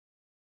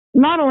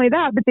 Not only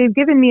that, but they've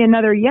given me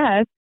another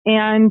yes.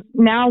 And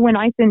now when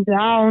I sit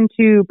down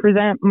to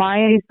present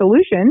my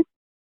solution,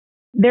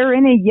 they're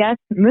in a yes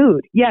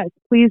mood. Yes,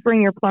 please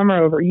bring your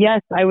plumber over.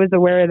 Yes, I was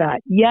aware of that.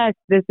 Yes,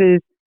 this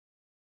is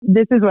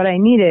what I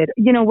needed.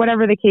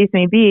 Whatever the case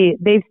may be,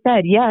 they've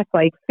said yes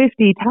like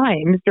 50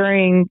 times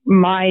during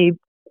my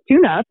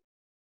tune-up.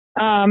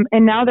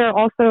 And now they're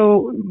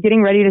also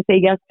getting ready to say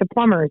yes to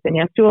plumbers and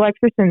yes to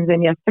electricians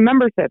and yes to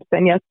memberships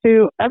and yes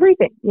to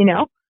everything,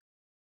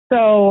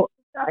 So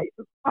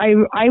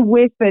I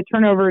wish that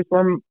turnovers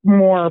were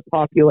more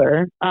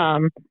popular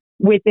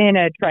within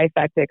a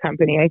trifecta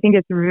company. I think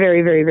it's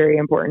very, very, very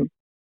important.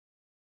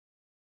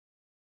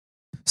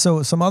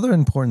 So some other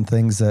important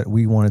things that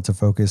we wanted to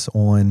focus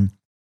on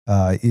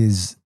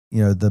is,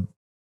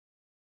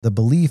 the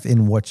belief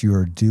in what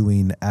you're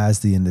doing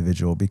as the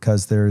individual,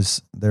 because there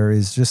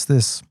is just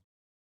this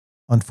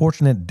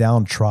unfortunate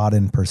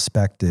downtrodden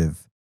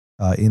perspective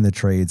in the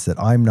trades that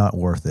I'm not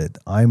worth it.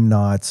 I'm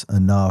not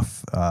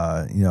enough.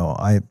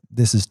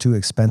 This is too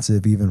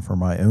expensive even for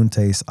my own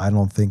taste. I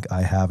don't think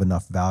I have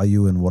enough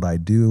value in what I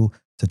do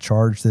to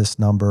charge this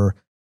number.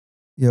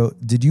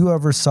 Did you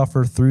ever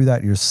suffer through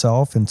that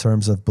yourself in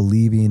terms of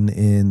believing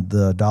in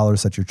the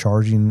dollars that you're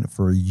charging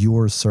for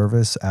your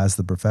service as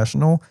the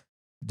professional?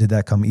 Did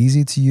that come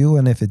easy to you?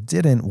 And if it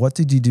didn't, what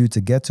did you do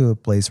to get to a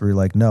place where you're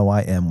like, no,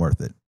 I am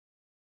worth it?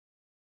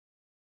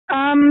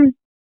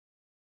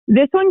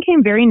 This one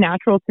came very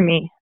natural to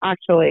me,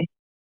 actually.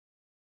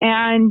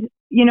 And,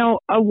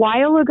 a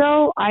while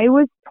ago, I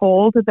was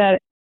told that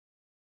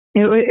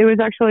it was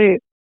actually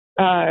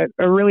a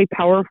really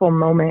powerful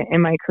moment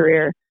in my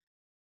career.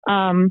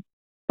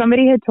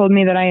 Somebody had told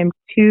me that I am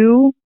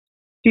too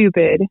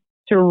stupid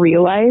to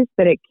realize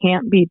that it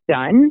can't be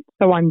done,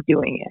 so I'm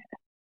doing it.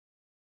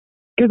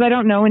 Because I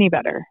don't know any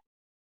better,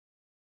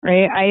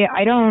 right?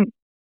 I don't.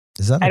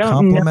 Is that a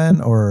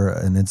compliment or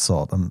an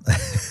insult?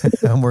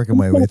 I'm working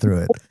my way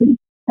through it.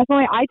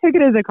 Definitely, I took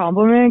it as a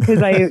compliment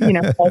because I'm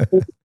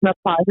a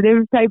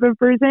positive type of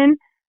person.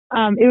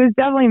 It was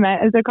definitely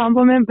meant as a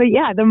compliment. But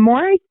yeah, the more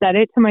I said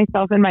it to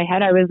myself in my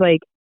head, I was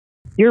like,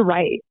 you're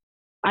right.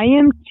 I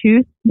am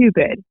too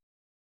stupid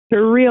to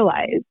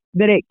realize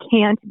that it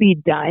can't be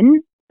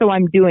done, so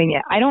I'm doing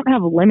it. I don't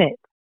have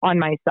limits on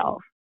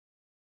myself.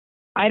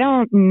 I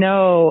don't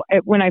know.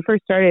 When I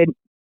first started,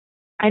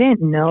 I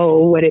didn't know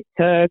what it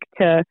took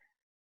to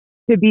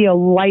be a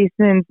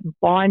licensed,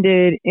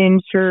 bonded,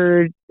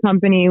 insured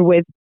company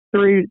with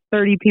 30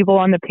 people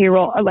on the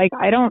payroll. Like,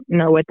 I don't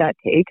know what that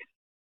takes.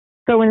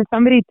 So when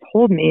somebody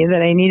told me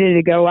that I needed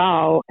to go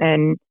out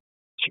and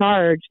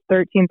charge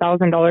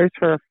 $13,000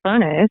 for a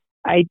furnace,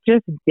 I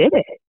just did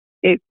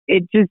it.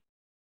 It just,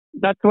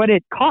 that's what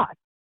it costs.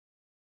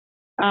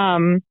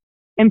 And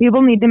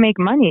people need to make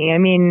money. I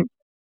mean,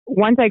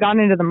 once I got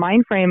into the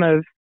mind frame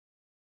of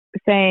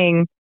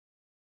saying,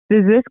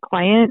 does this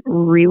client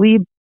really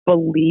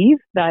believe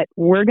that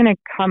we're going to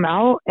come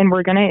out and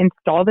we're going to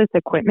install this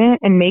equipment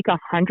and make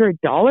 $100?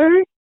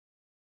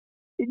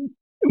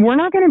 We're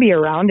not going to be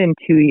around in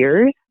 2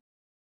 years.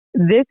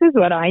 This is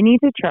what I need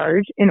to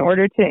charge in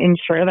order to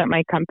ensure that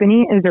my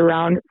company is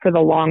around for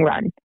the long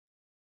run.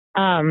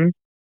 And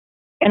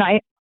I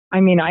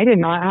did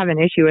not have an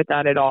issue with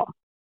that at all.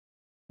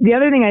 The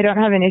other thing I don't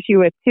have an issue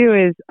with too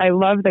is I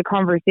love the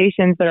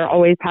conversations that are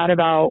always had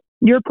about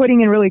you're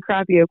putting in really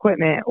crappy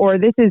equipment or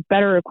this is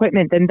better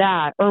equipment than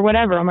that or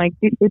whatever. I'm like,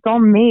 it's all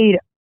made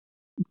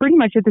pretty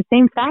much at the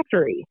same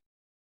factory.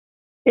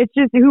 It's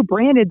just who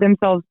branded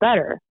themselves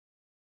better,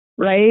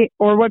 right?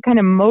 Or what kind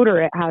of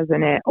motor it has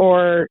in it,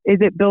 or is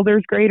it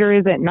builder's grade or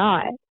is it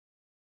not?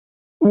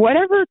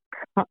 Whatever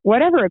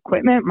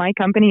equipment my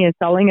company is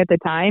selling at the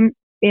time,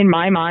 in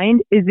my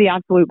mind, is the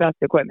absolute best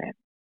equipment,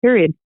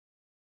 period.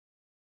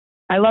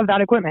 I love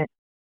that equipment.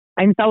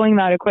 I'm selling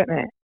that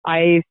equipment.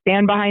 I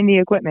stand behind the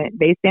equipment.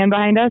 They stand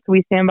behind us.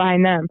 We stand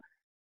behind them.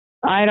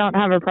 I don't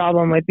have a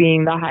problem with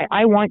being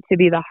I want to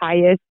be the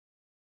highest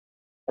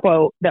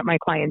quote that my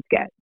clients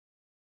get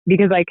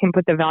because I can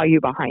put the value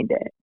behind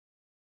it.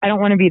 I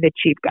don't want to be the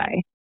cheap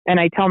guy. And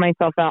I tell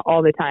myself that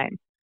all the time.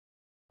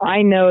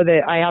 I know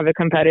that I have a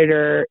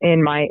competitor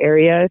in my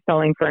area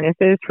selling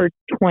furnaces for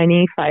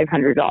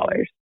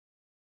 $2,500.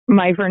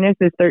 My furnace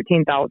is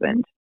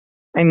 $13,000.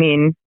 I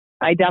mean,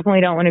 I definitely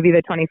don't want to be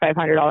the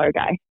 $2,500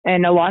 guy.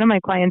 And a lot of my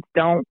clients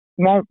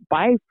won't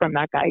buy from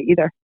that guy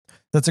either.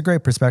 That's a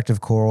great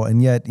perspective, Coral.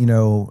 And yet,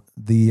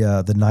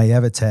 the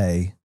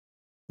naivete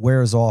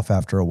wears off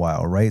after a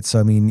while, right? So,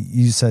 I mean,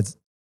 you said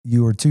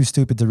you were too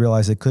stupid to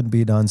realize it couldn't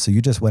be done. So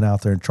you just went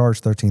out there and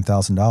charged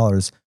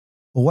 $13,000.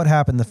 Well, what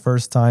happened the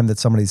first time that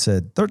somebody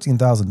said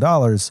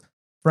 $13,000?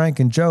 Frank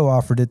and Joe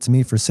offered it to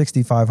me for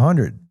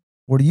 $6,500.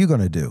 What are you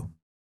going to do?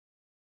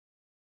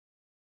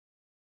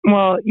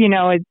 Well,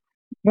 it's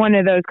one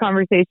of those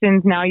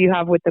conversations now you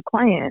have with the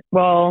client.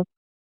 Well,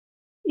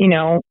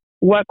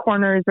 what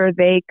corners are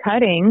they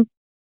cutting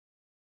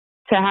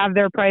to have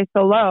their price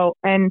so low?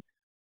 And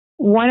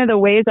one of the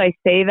ways I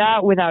say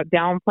that without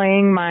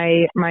downplaying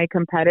my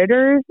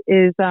competitors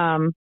is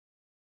I'll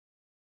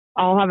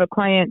have a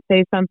client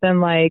say something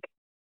like,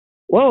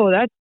 whoa,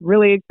 that's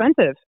really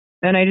expensive.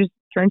 And I just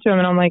turn to him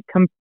and I'm like,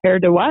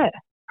 compared to what?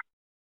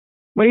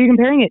 What are you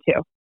comparing it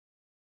to?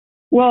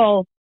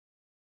 Well,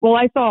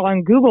 I saw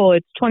on Google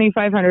it's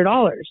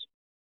 $2,500.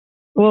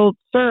 Well,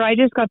 sir, I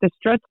just got the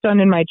struts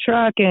done in my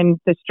truck and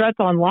the struts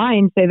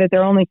online say that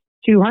they're only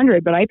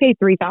 $200, but I paid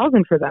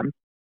 $3,000 for them.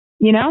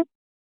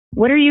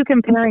 What are you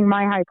comparing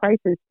my high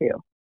prices to?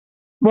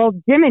 Well,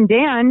 Jim and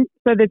Dan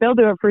said that they'll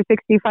do it for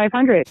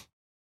 $6,500.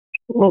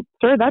 Well,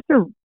 sir, that's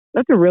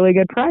a really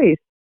good price.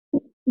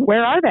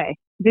 Where are they?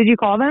 Did you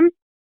call them?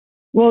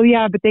 Well,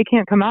 yeah, but they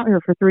can't come out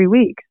here for 3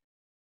 weeks.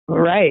 All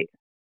right.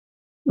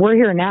 We're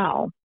here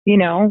now.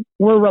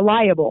 We're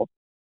reliable.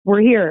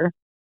 We're here.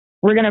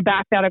 We're going to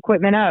back that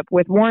equipment up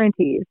with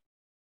warranties.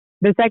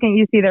 The second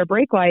you see their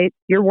brake lights,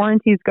 your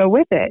warranties go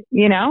with it,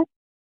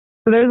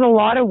 So there's a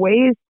lot of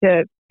ways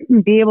to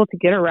be able to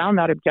get around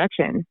that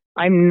objection.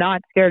 I'm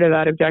not scared of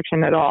that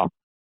objection at all.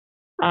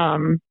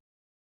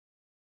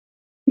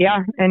 Yeah.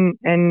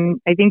 And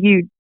I think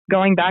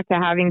going back to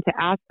having to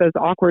ask those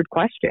awkward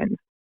questions.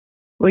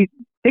 Well,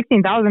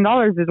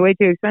 $16,000 is way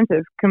too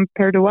expensive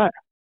compared to what?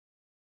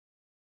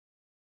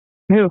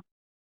 Who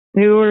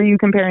are you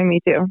comparing me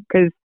to?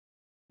 Because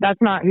that's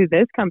not who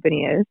this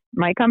company is.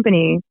 My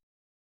company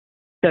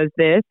does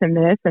this and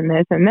this and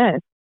this and this.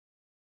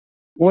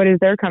 What does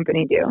their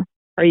company do?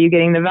 Are you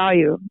getting the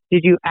value?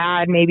 Did you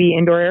add maybe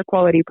indoor air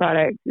quality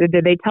products?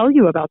 Did they tell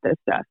you about this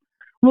stuff?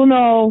 Well,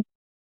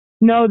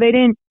 no, they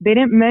didn't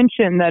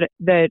mention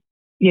that,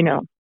 you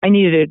know, I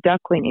needed a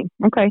duct cleaning.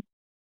 Okay.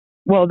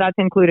 Well, that's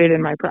included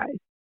in my price,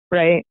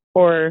 right?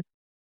 Or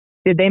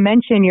did they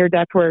mention your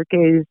ductwork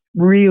is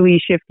really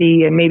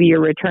shifty and maybe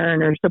your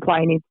return or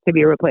supply needs to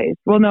be replaced?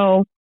 Well,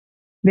 no,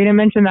 they didn't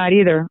mention that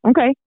either.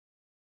 Okay.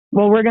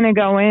 Well, we're going to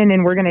go in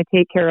and we're going to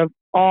take care of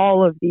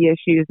all of the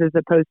issues as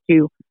opposed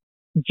to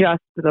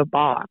just the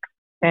box.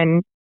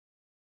 And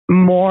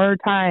more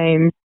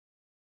times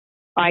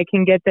I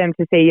can get them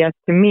to say yes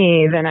to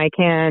me than I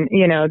can,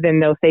 you know, then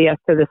they'll say yes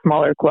to the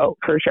smaller quote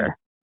for sure.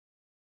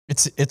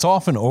 It's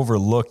often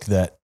overlooked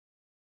that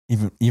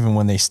even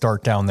when they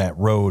start down that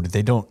road,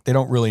 they don't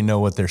really know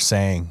what they're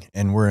saying.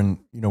 And we're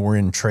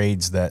in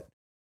trades that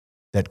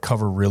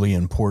cover really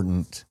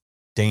important,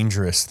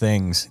 dangerous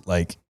things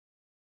like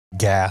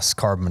gas,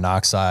 carbon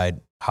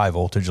monoxide, high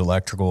voltage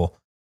electrical,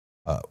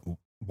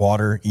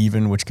 water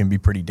even, which can be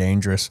pretty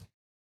dangerous.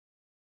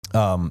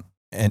 And,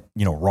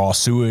 you know, raw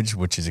sewage,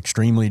 which is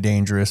extremely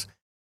dangerous.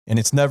 And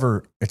it's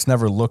never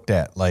looked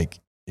at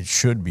like it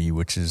should be,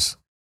 which is,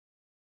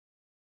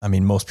 I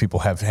mean, most people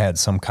have had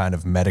some kind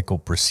of medical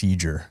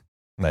procedure,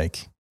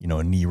 like, you know,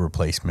 a knee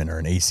replacement or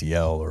an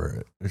ACL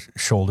or a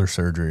shoulder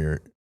surgery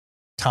or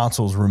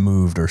tonsils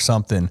removed or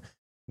something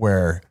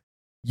where,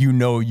 you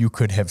know, you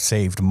could have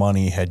saved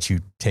money had you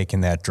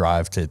taken that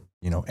drive to,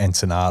 you know,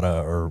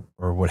 Ensenada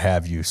or what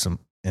have you,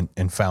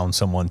 and found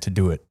someone to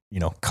do it, you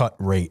know, cut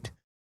rate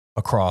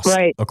across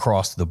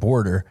the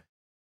border.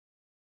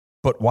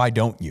 But why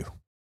don't you?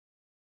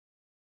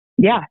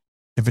 Yeah.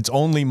 If it's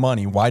only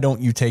money, why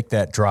don't you take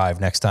that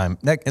drive next time?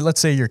 Let's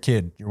say your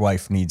kid, your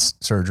wife needs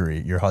surgery,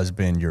 your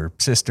husband, your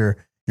sister,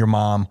 your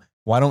mom.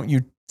 Why don't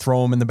you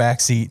throw them in the back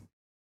seat,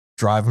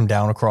 drive them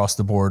down across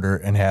the border,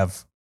 and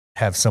have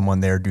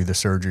someone there do the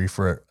surgery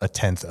for a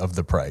tenth of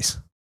the price?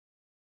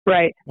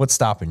 Right. What's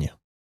stopping you?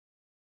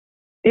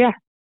 Yeah.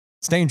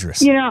 It's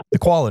dangerous. You know, the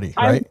quality,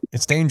 right?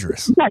 It's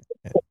dangerous.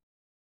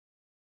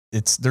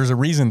 There's a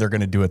reason they're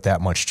going to do it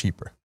that much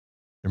cheaper.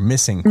 They're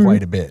missing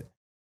quite a bit.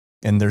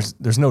 And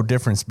there's no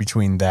difference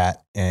between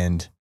that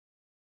and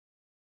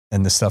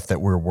the stuff that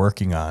we're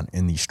working on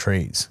in these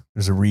trades.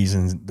 There's a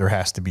reason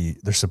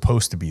there's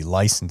supposed to be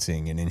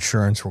licensing and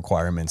insurance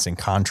requirements and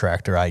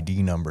contractor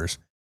ID numbers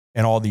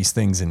and all these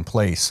things in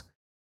place.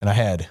 And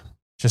I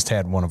just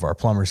had one of our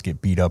plumbers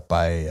get beat up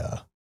by a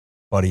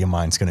buddy of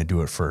mine's going to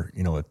do it for,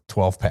 you know, a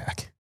 12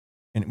 pack.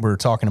 And we're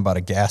talking about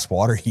a gas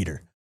water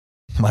heater.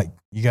 Like,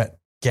 you got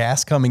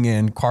gas coming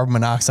in, carbon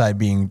monoxide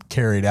being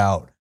carried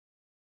out,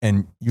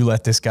 and you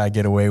let this guy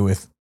get away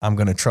with, I'm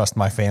going to trust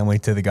my family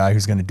to the guy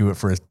who's going to do it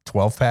for a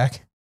 12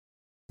 pack.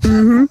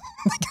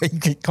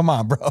 Mm-hmm. Come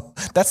on, bro.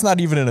 That's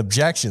not even an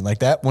objection. Like,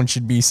 that one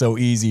should be so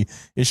easy.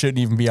 It shouldn't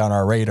even be on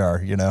our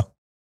radar, you know?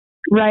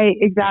 Right.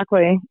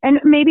 Exactly. And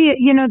maybe,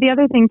 you know, the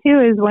other thing too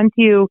is once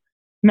you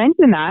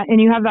mention that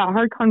and you have that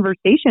hard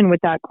conversation with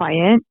that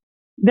client,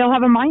 they'll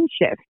have a mind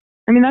shift.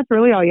 I mean, that's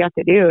really all you have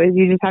to do is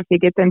you just have to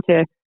get them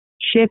to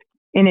shift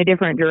in a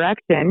different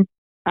direction.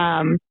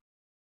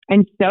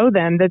 And show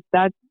them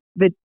that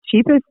the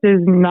cheapest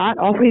is not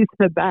always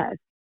the best.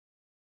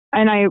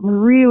 And I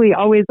really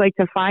always like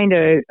to find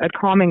a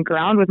common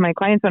ground with my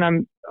clients when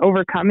I'm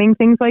overcoming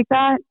things like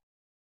that.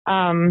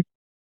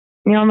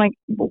 You know, I'm like,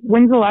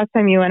 when's the last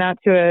time you went out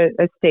to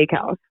a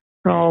steakhouse?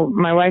 Well,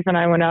 my wife and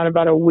I went out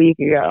about a week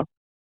ago.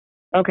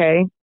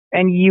 Okay.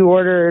 And you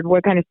ordered,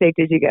 what kind of steak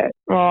did you get?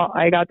 Well,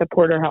 I got the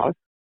porterhouse.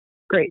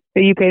 Great.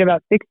 So you paid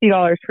about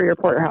 $60 for your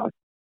porterhouse.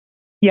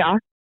 Yeah.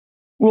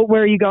 Well,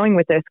 where are you going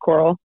with this,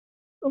 Coral?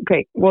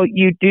 Okay. Well,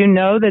 you do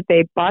know that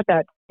they bought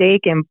that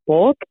steak in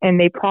bulk and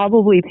they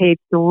probably paid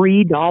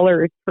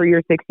 $3 for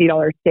your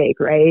 $60 steak,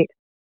 right?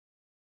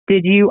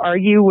 Did you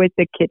argue with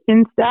the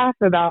kitchen staff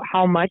about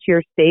how much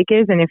your steak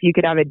is and if you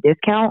could have a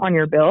discount on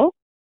your bill?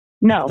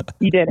 No,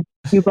 you didn't.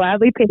 You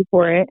gladly paid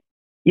for it.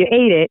 You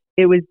ate it.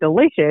 It was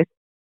delicious.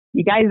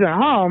 You guys went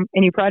home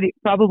and you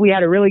probably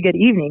had a really good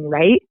evening,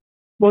 right?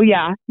 Well,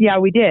 yeah,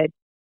 we did.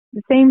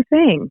 The same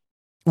thing.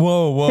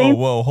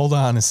 Whoa. Hold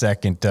on a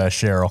second,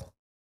 Cheryl.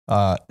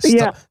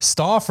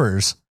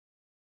 Stouffer's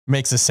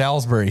makes a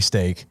Salisbury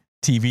steak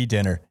TV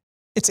dinner.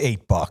 It's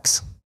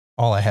 $8.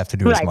 All I have to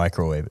do is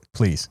microwave it.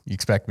 Please, you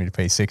expect me to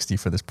pay $60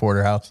 for this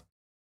porterhouse?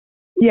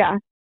 Yeah.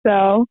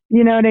 So,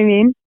 you know what I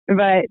mean?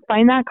 But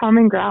find that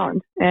common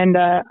ground. And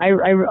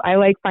I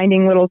like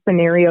finding little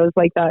scenarios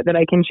like that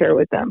I can share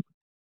with them.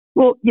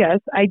 Well, yes,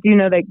 I do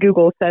know that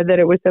Google said that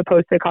it was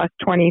supposed to cost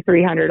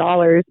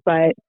 $2,300,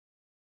 but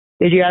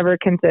did you ever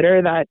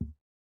consider that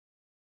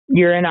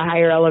you're in a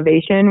higher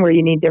elevation where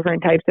you need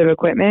different types of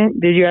equipment.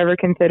 Did you ever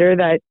consider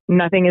that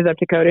nothing is up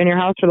to code in your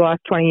house for the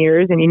last 20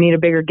 years and you need a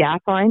bigger gas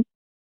line?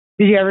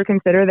 Did you ever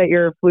consider that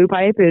your flue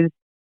pipe is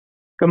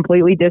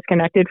completely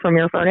disconnected from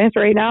your furnace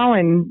right now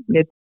and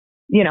it's,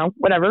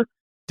 whatever?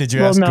 Did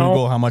you ask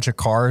Google how much a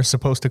car is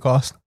supposed to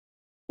cost?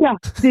 Yeah.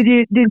 Did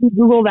you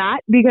Google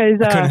that? Because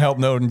I couldn't help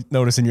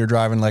noticing you're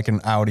driving like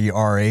an Audi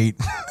R8.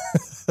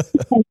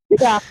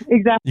 Yeah,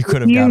 exactly. You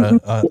could have got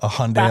a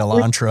Hyundai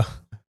Elantra.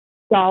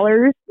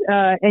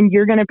 And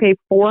you're going to pay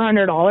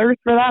 $400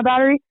 for that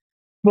battery?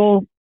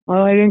 Well,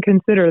 I didn't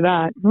consider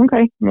that.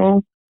 Okay.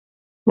 Well,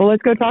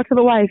 let's go talk to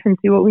the wife and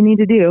see what we need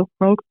to do.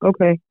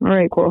 Okay. All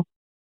right, cool.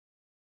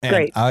 And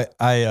great.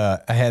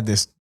 I had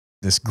this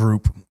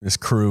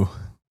crew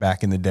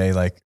back in the day,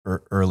 like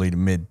early to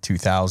mid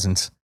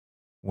 2000s,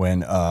 when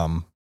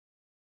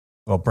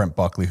Brent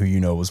Buckley,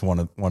 who was one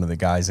of the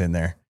guys in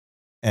there,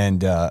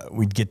 and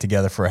we'd get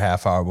together for a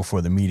half hour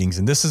before the meetings,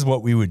 and this is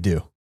what we would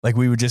do. Like,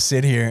 we would just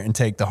sit here and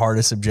take the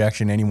hardest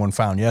objection anyone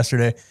found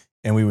yesterday,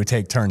 and we would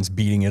take turns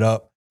beating it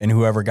up, and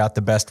whoever got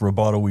the best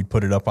rebuttal, we'd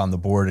put it up on the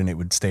board, and it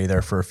would stay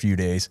there for a few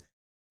days.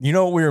 You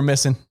know what we were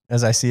missing,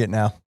 as I see it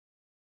now?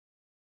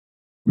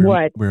 We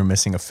were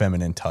missing a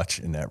feminine touch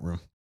in that room.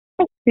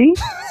 See?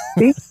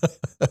 We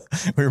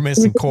were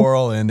missing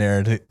Coral in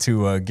there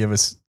to give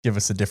us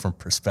a different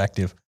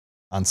perspective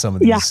on some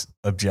of these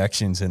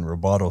objections and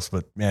rebuttals.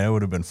 But man, it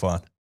would have been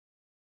fun.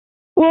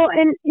 Well,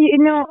 and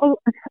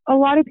a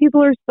lot of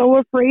people are so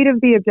afraid of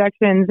the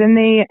objections, and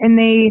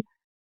they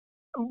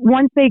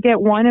once they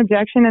get one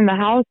objection in the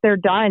house, they're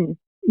done.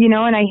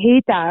 And I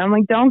hate that. I'm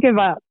like, don't give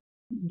up.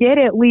 Get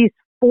at least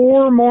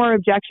 4 more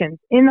objections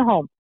in the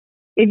home.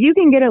 If you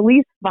can get at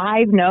least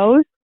 5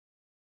 no's,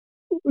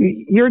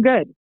 you're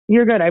good.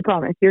 You're good. I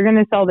promise. You're going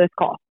to sell this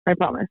call. I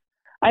promise.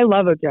 I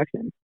love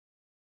objections.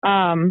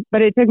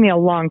 But it took me a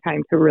long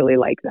time to really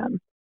like them.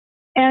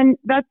 And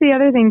that's the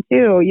other thing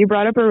too. You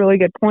brought up a really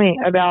good point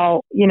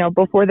about,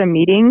 before the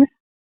meetings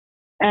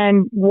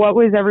and what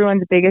was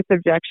everyone's biggest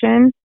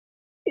objection.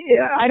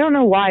 I don't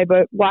know why,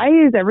 but why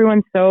is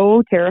everyone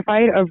so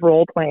terrified of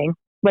role playing?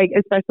 Like,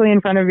 especially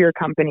in front of your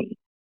company?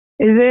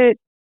 Is it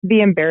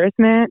the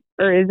embarrassment,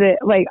 or is it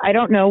I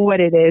don't know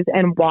what it is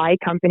and why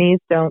companies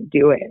don't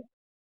do it.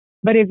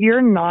 But if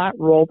you're not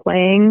role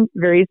playing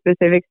very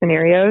specific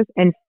scenarios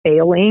and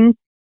failing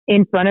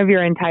in front of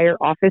your entire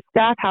office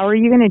staff, how are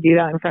you going to do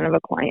that in front of a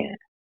client?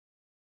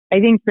 I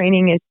think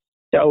training is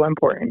so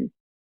important.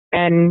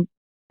 And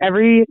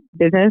every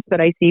business that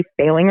I see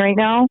failing right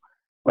now,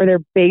 or they're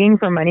begging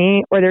for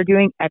money, or they're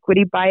doing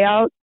equity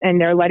buyouts and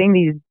they're letting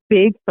these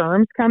big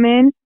firms come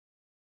in,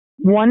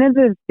 one of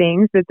the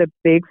things that the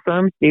big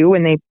firms do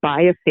when they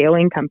buy a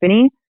failing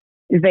company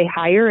is they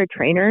hire a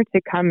trainer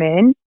to come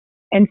in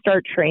and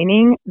start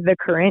training the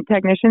current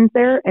technicians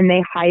there, and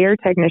they hire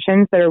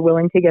technicians that are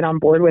willing to get on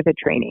board with the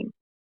training.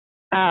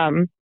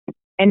 And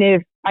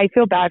if I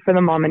feel bad for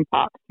the mom and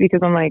pops,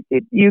 because I'm like,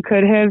 you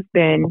could have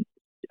been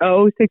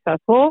so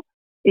successful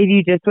if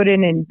you just would have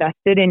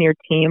invested in your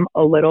team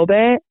a little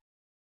bit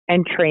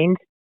and trained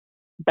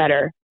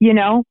better,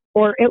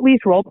 or at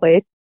least role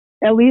played,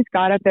 at least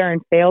got up there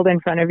and failed in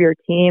front of your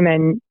team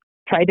and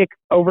tried to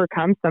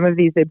overcome some of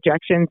these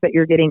objections that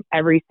you're getting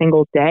every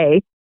single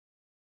day.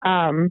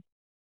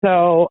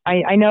 So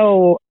I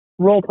know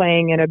role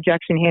playing and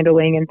objection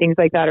handling and things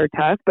like that are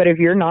tough, but if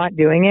you're not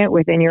doing it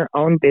within your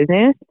own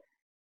business,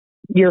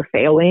 you're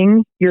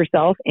failing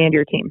yourself and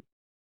your team.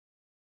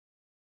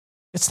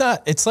 It's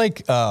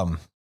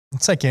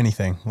like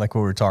anything, like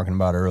what we were talking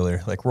about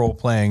earlier, like role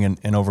playing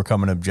and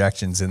overcoming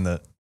objections in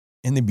the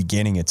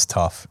beginning, it's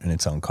tough and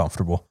it's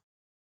uncomfortable.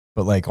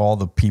 But like all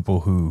the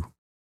people who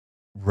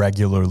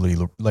regularly,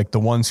 like the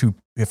ones who,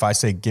 if I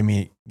say, give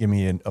me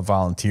a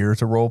volunteer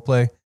to role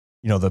play,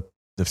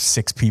 the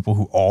 6 people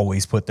who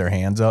always put their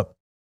hands up.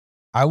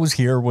 I was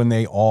here when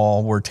they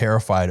all were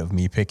terrified of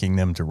me picking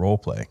them to role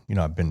play.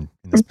 I've been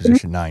in this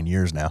position 9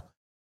 years now.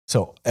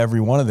 So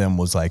every one of them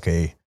was like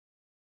a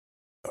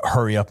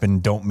hurry up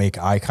and don't make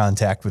eye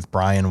contact with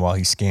Brian while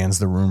he scans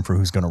the room for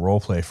who's going to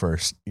role play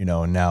first,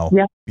 and now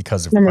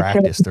because of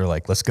practice, they're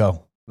like, let's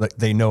go. Like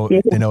they know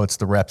it's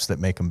the reps that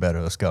make them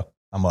better. Let's go.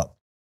 I'm up.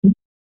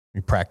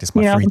 We practice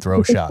my free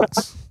throw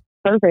shots.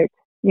 Perfect.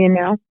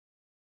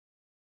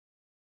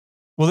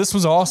 Well, this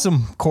was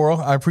awesome, Coral.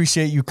 I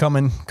appreciate you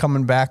coming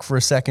back for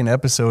a second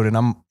episode. And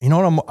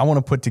I want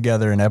to put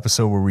together an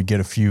episode where we get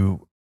a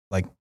few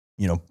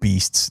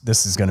beasts.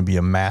 This is going to be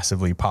a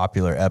massively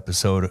popular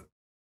episode.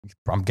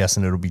 I'm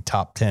guessing it'll be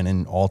top 10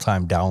 in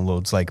all-time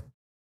downloads, like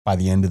by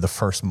the end of the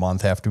first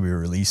month after we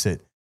release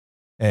it.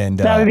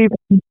 And I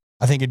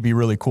think it'd be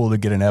really cool to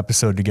get an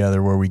episode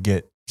together where we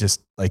get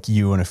just like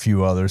you and a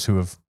few others who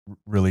have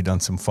really done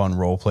some fun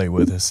role play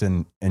with us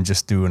and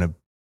just do an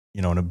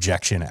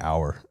objection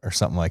hour or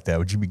something like that.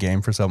 Would you be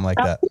game for something like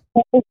that? That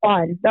would be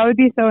fun. That would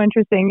be so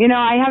interesting.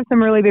 I have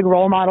some really big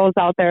role models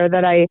out there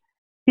that I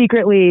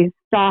secretly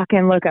stalk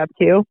and look up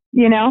to,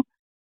 The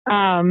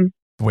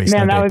Waste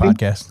No Day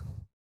podcast.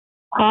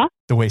 Huh?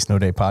 The Waste No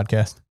Day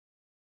podcast.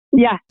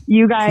 Yeah,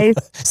 you guys.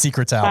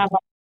 Secrets out.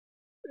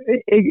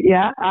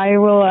 Yeah, I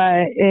will.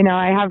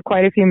 I have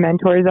quite a few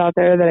mentors out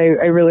there that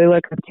I really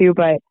look up to,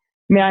 but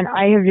man,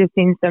 I have just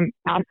seen some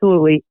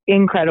absolutely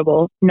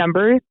incredible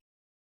numbers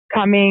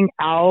coming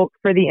out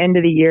for the end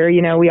of the year.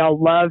 You know, we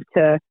all love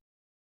to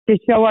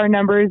show our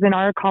numbers and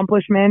our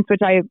accomplishments, which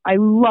I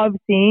love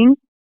seeing.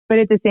 But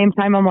at the same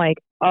time, I'm like,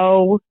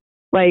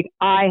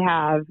 I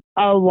have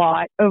a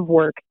lot of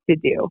work to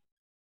do.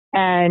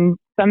 And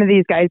some of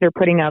these guys are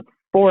putting up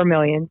 $4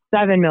 million,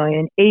 $7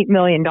 million, $8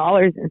 million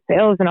in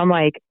sales. And I'm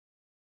like,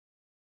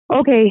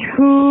 okay,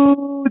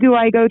 who do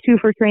I go to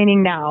for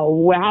training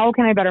now? How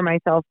can I better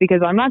myself?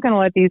 Because I'm not going to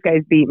let these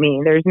guys beat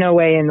me. There's no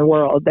way in the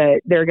world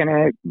that they're going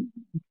to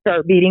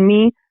start beating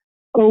me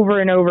over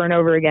and over and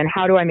over again.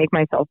 How do I make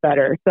myself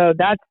better? So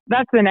that's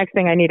the next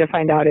thing I need to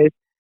find out is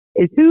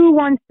who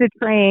wants to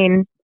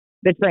train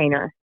the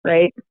trainer,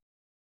 right?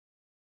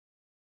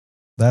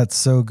 That's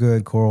so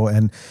good, Coral.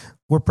 And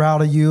we're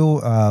proud of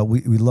you.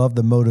 We love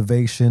the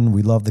motivation.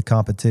 We love the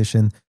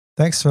competition.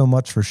 Thanks so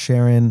much for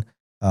sharing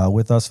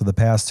with us for the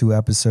past 2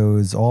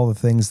 episodes, all the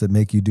things that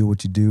make you do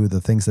what you do,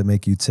 the things that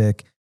make you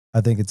tick.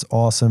 I think it's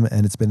awesome,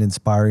 and it's been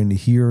inspiring to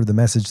hear the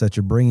message that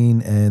you're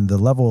bringing and the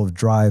level of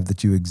drive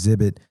that you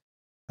exhibit.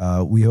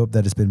 We hope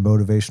that it's been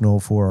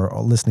motivational for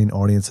our listening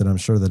audience, and I'm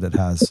sure that it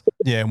has.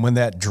 Yeah, and when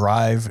that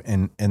drive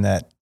and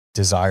that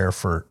desire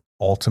for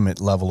ultimate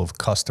level of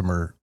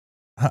customer,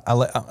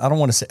 I don't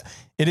want to say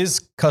it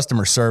is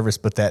customer service,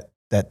 but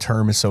that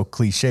term is so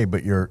cliche.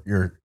 But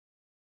your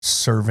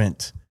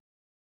servant's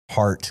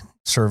heart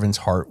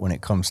when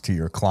it comes to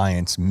your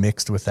clients,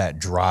 mixed with that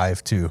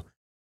drive to,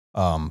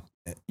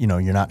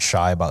 you're not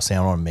shy about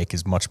saying I want to make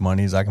as much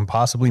money as I can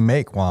possibly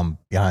make while I'm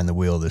behind the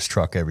wheel of this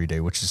truck every day,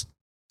 which is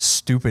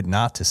stupid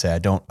not to say. I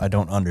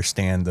don't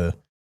understand the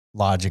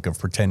logic of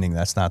pretending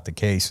that's not the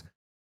case.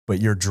 But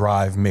your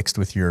drive mixed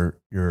with your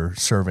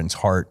servant's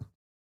heart,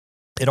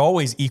 it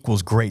always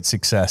equals great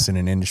success in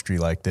an industry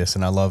like this.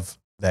 And I love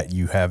that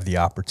you have the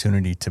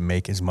opportunity to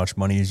make as much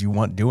money as you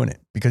want doing it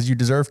because you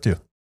deserve to.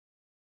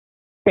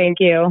 Thank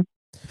you.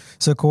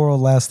 So, Coral,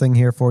 last thing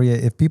here for you.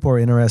 If people are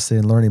interested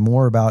in learning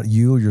more about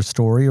you, your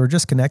story, or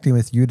just connecting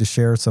with you to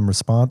share some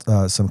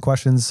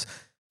questions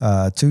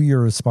to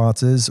your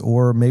responses,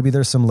 or maybe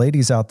there's some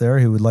ladies out there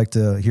who would like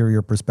to hear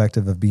your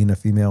perspective of being a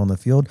female in the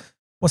field,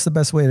 what's the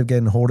best way of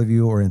getting a hold of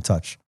you or in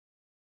touch?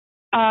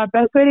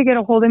 Best way to get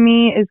a hold of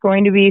me is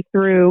going to be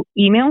through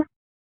email,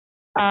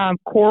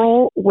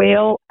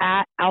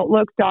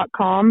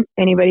 coralwhale@outlook.com.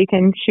 Anybody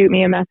can shoot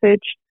me a message.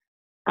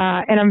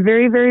 And I'm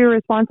very, very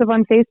responsive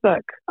on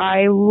Facebook.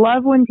 I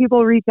love when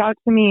people reach out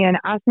to me and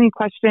ask me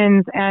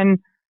questions. And,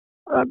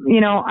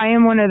 I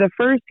am one of the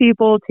first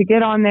people to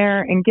get on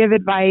there and give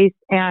advice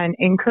and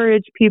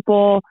encourage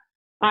people.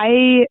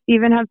 I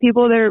even have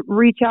people that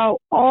reach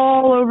out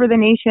all over the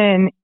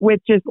nation with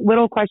just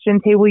little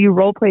questions. Hey, will you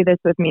role play this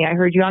with me? I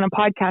heard you on a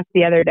podcast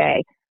the other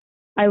day.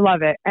 I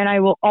love it. And I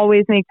will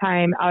always make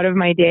time out of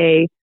my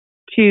day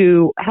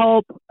to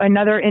help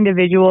another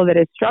individual that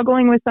is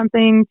struggling with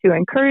something, to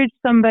encourage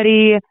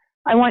somebody.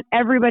 I want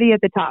everybody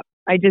at the top.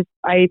 I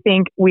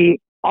think we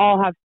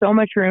all have so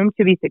much room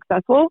to be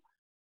successful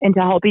and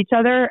to help each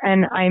other.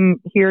 And I'm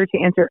here to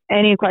answer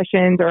any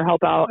questions or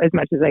help out as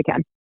much as I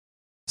can.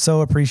 So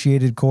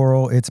appreciated,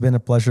 Coral. It's been a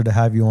pleasure to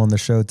have you on the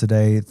show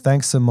today.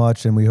 Thanks so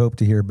much. And we hope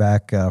to hear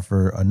back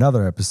for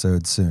another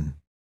episode soon.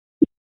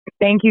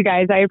 Thank you,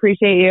 guys. I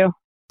appreciate you.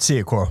 See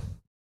you, Coral.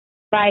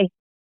 Bye.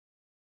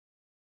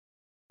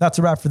 That's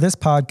a wrap for this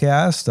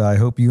podcast. I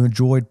hope you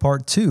enjoyed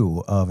part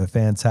 2 of a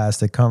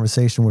fantastic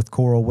conversation with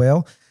Coral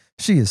Whale.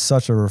 She is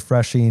such a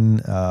refreshing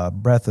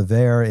breath of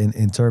air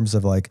in terms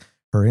of like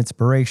her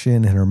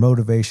inspiration and her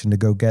motivation to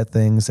go get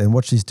things. And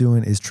what she's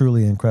doing is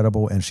truly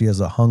incredible. And she has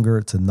a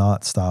hunger to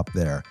not stop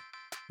there,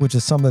 which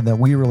is something that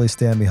we really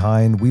stand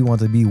behind. We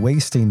want to be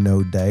wasting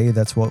no day.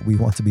 That's what we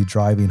want to be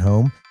driving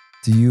home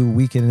to you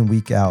week in and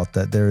week out,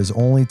 that there is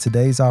only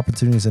today's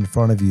opportunities in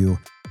front of you.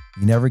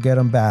 You never get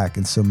them back.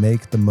 And so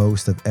make the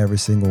most of every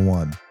single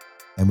one.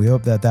 And we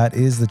hope that that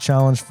is the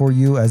challenge for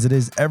you, as it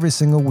is every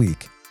single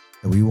week,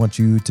 that we want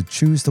you to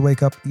choose to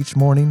wake up each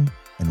morning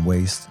and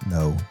waste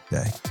no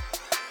day.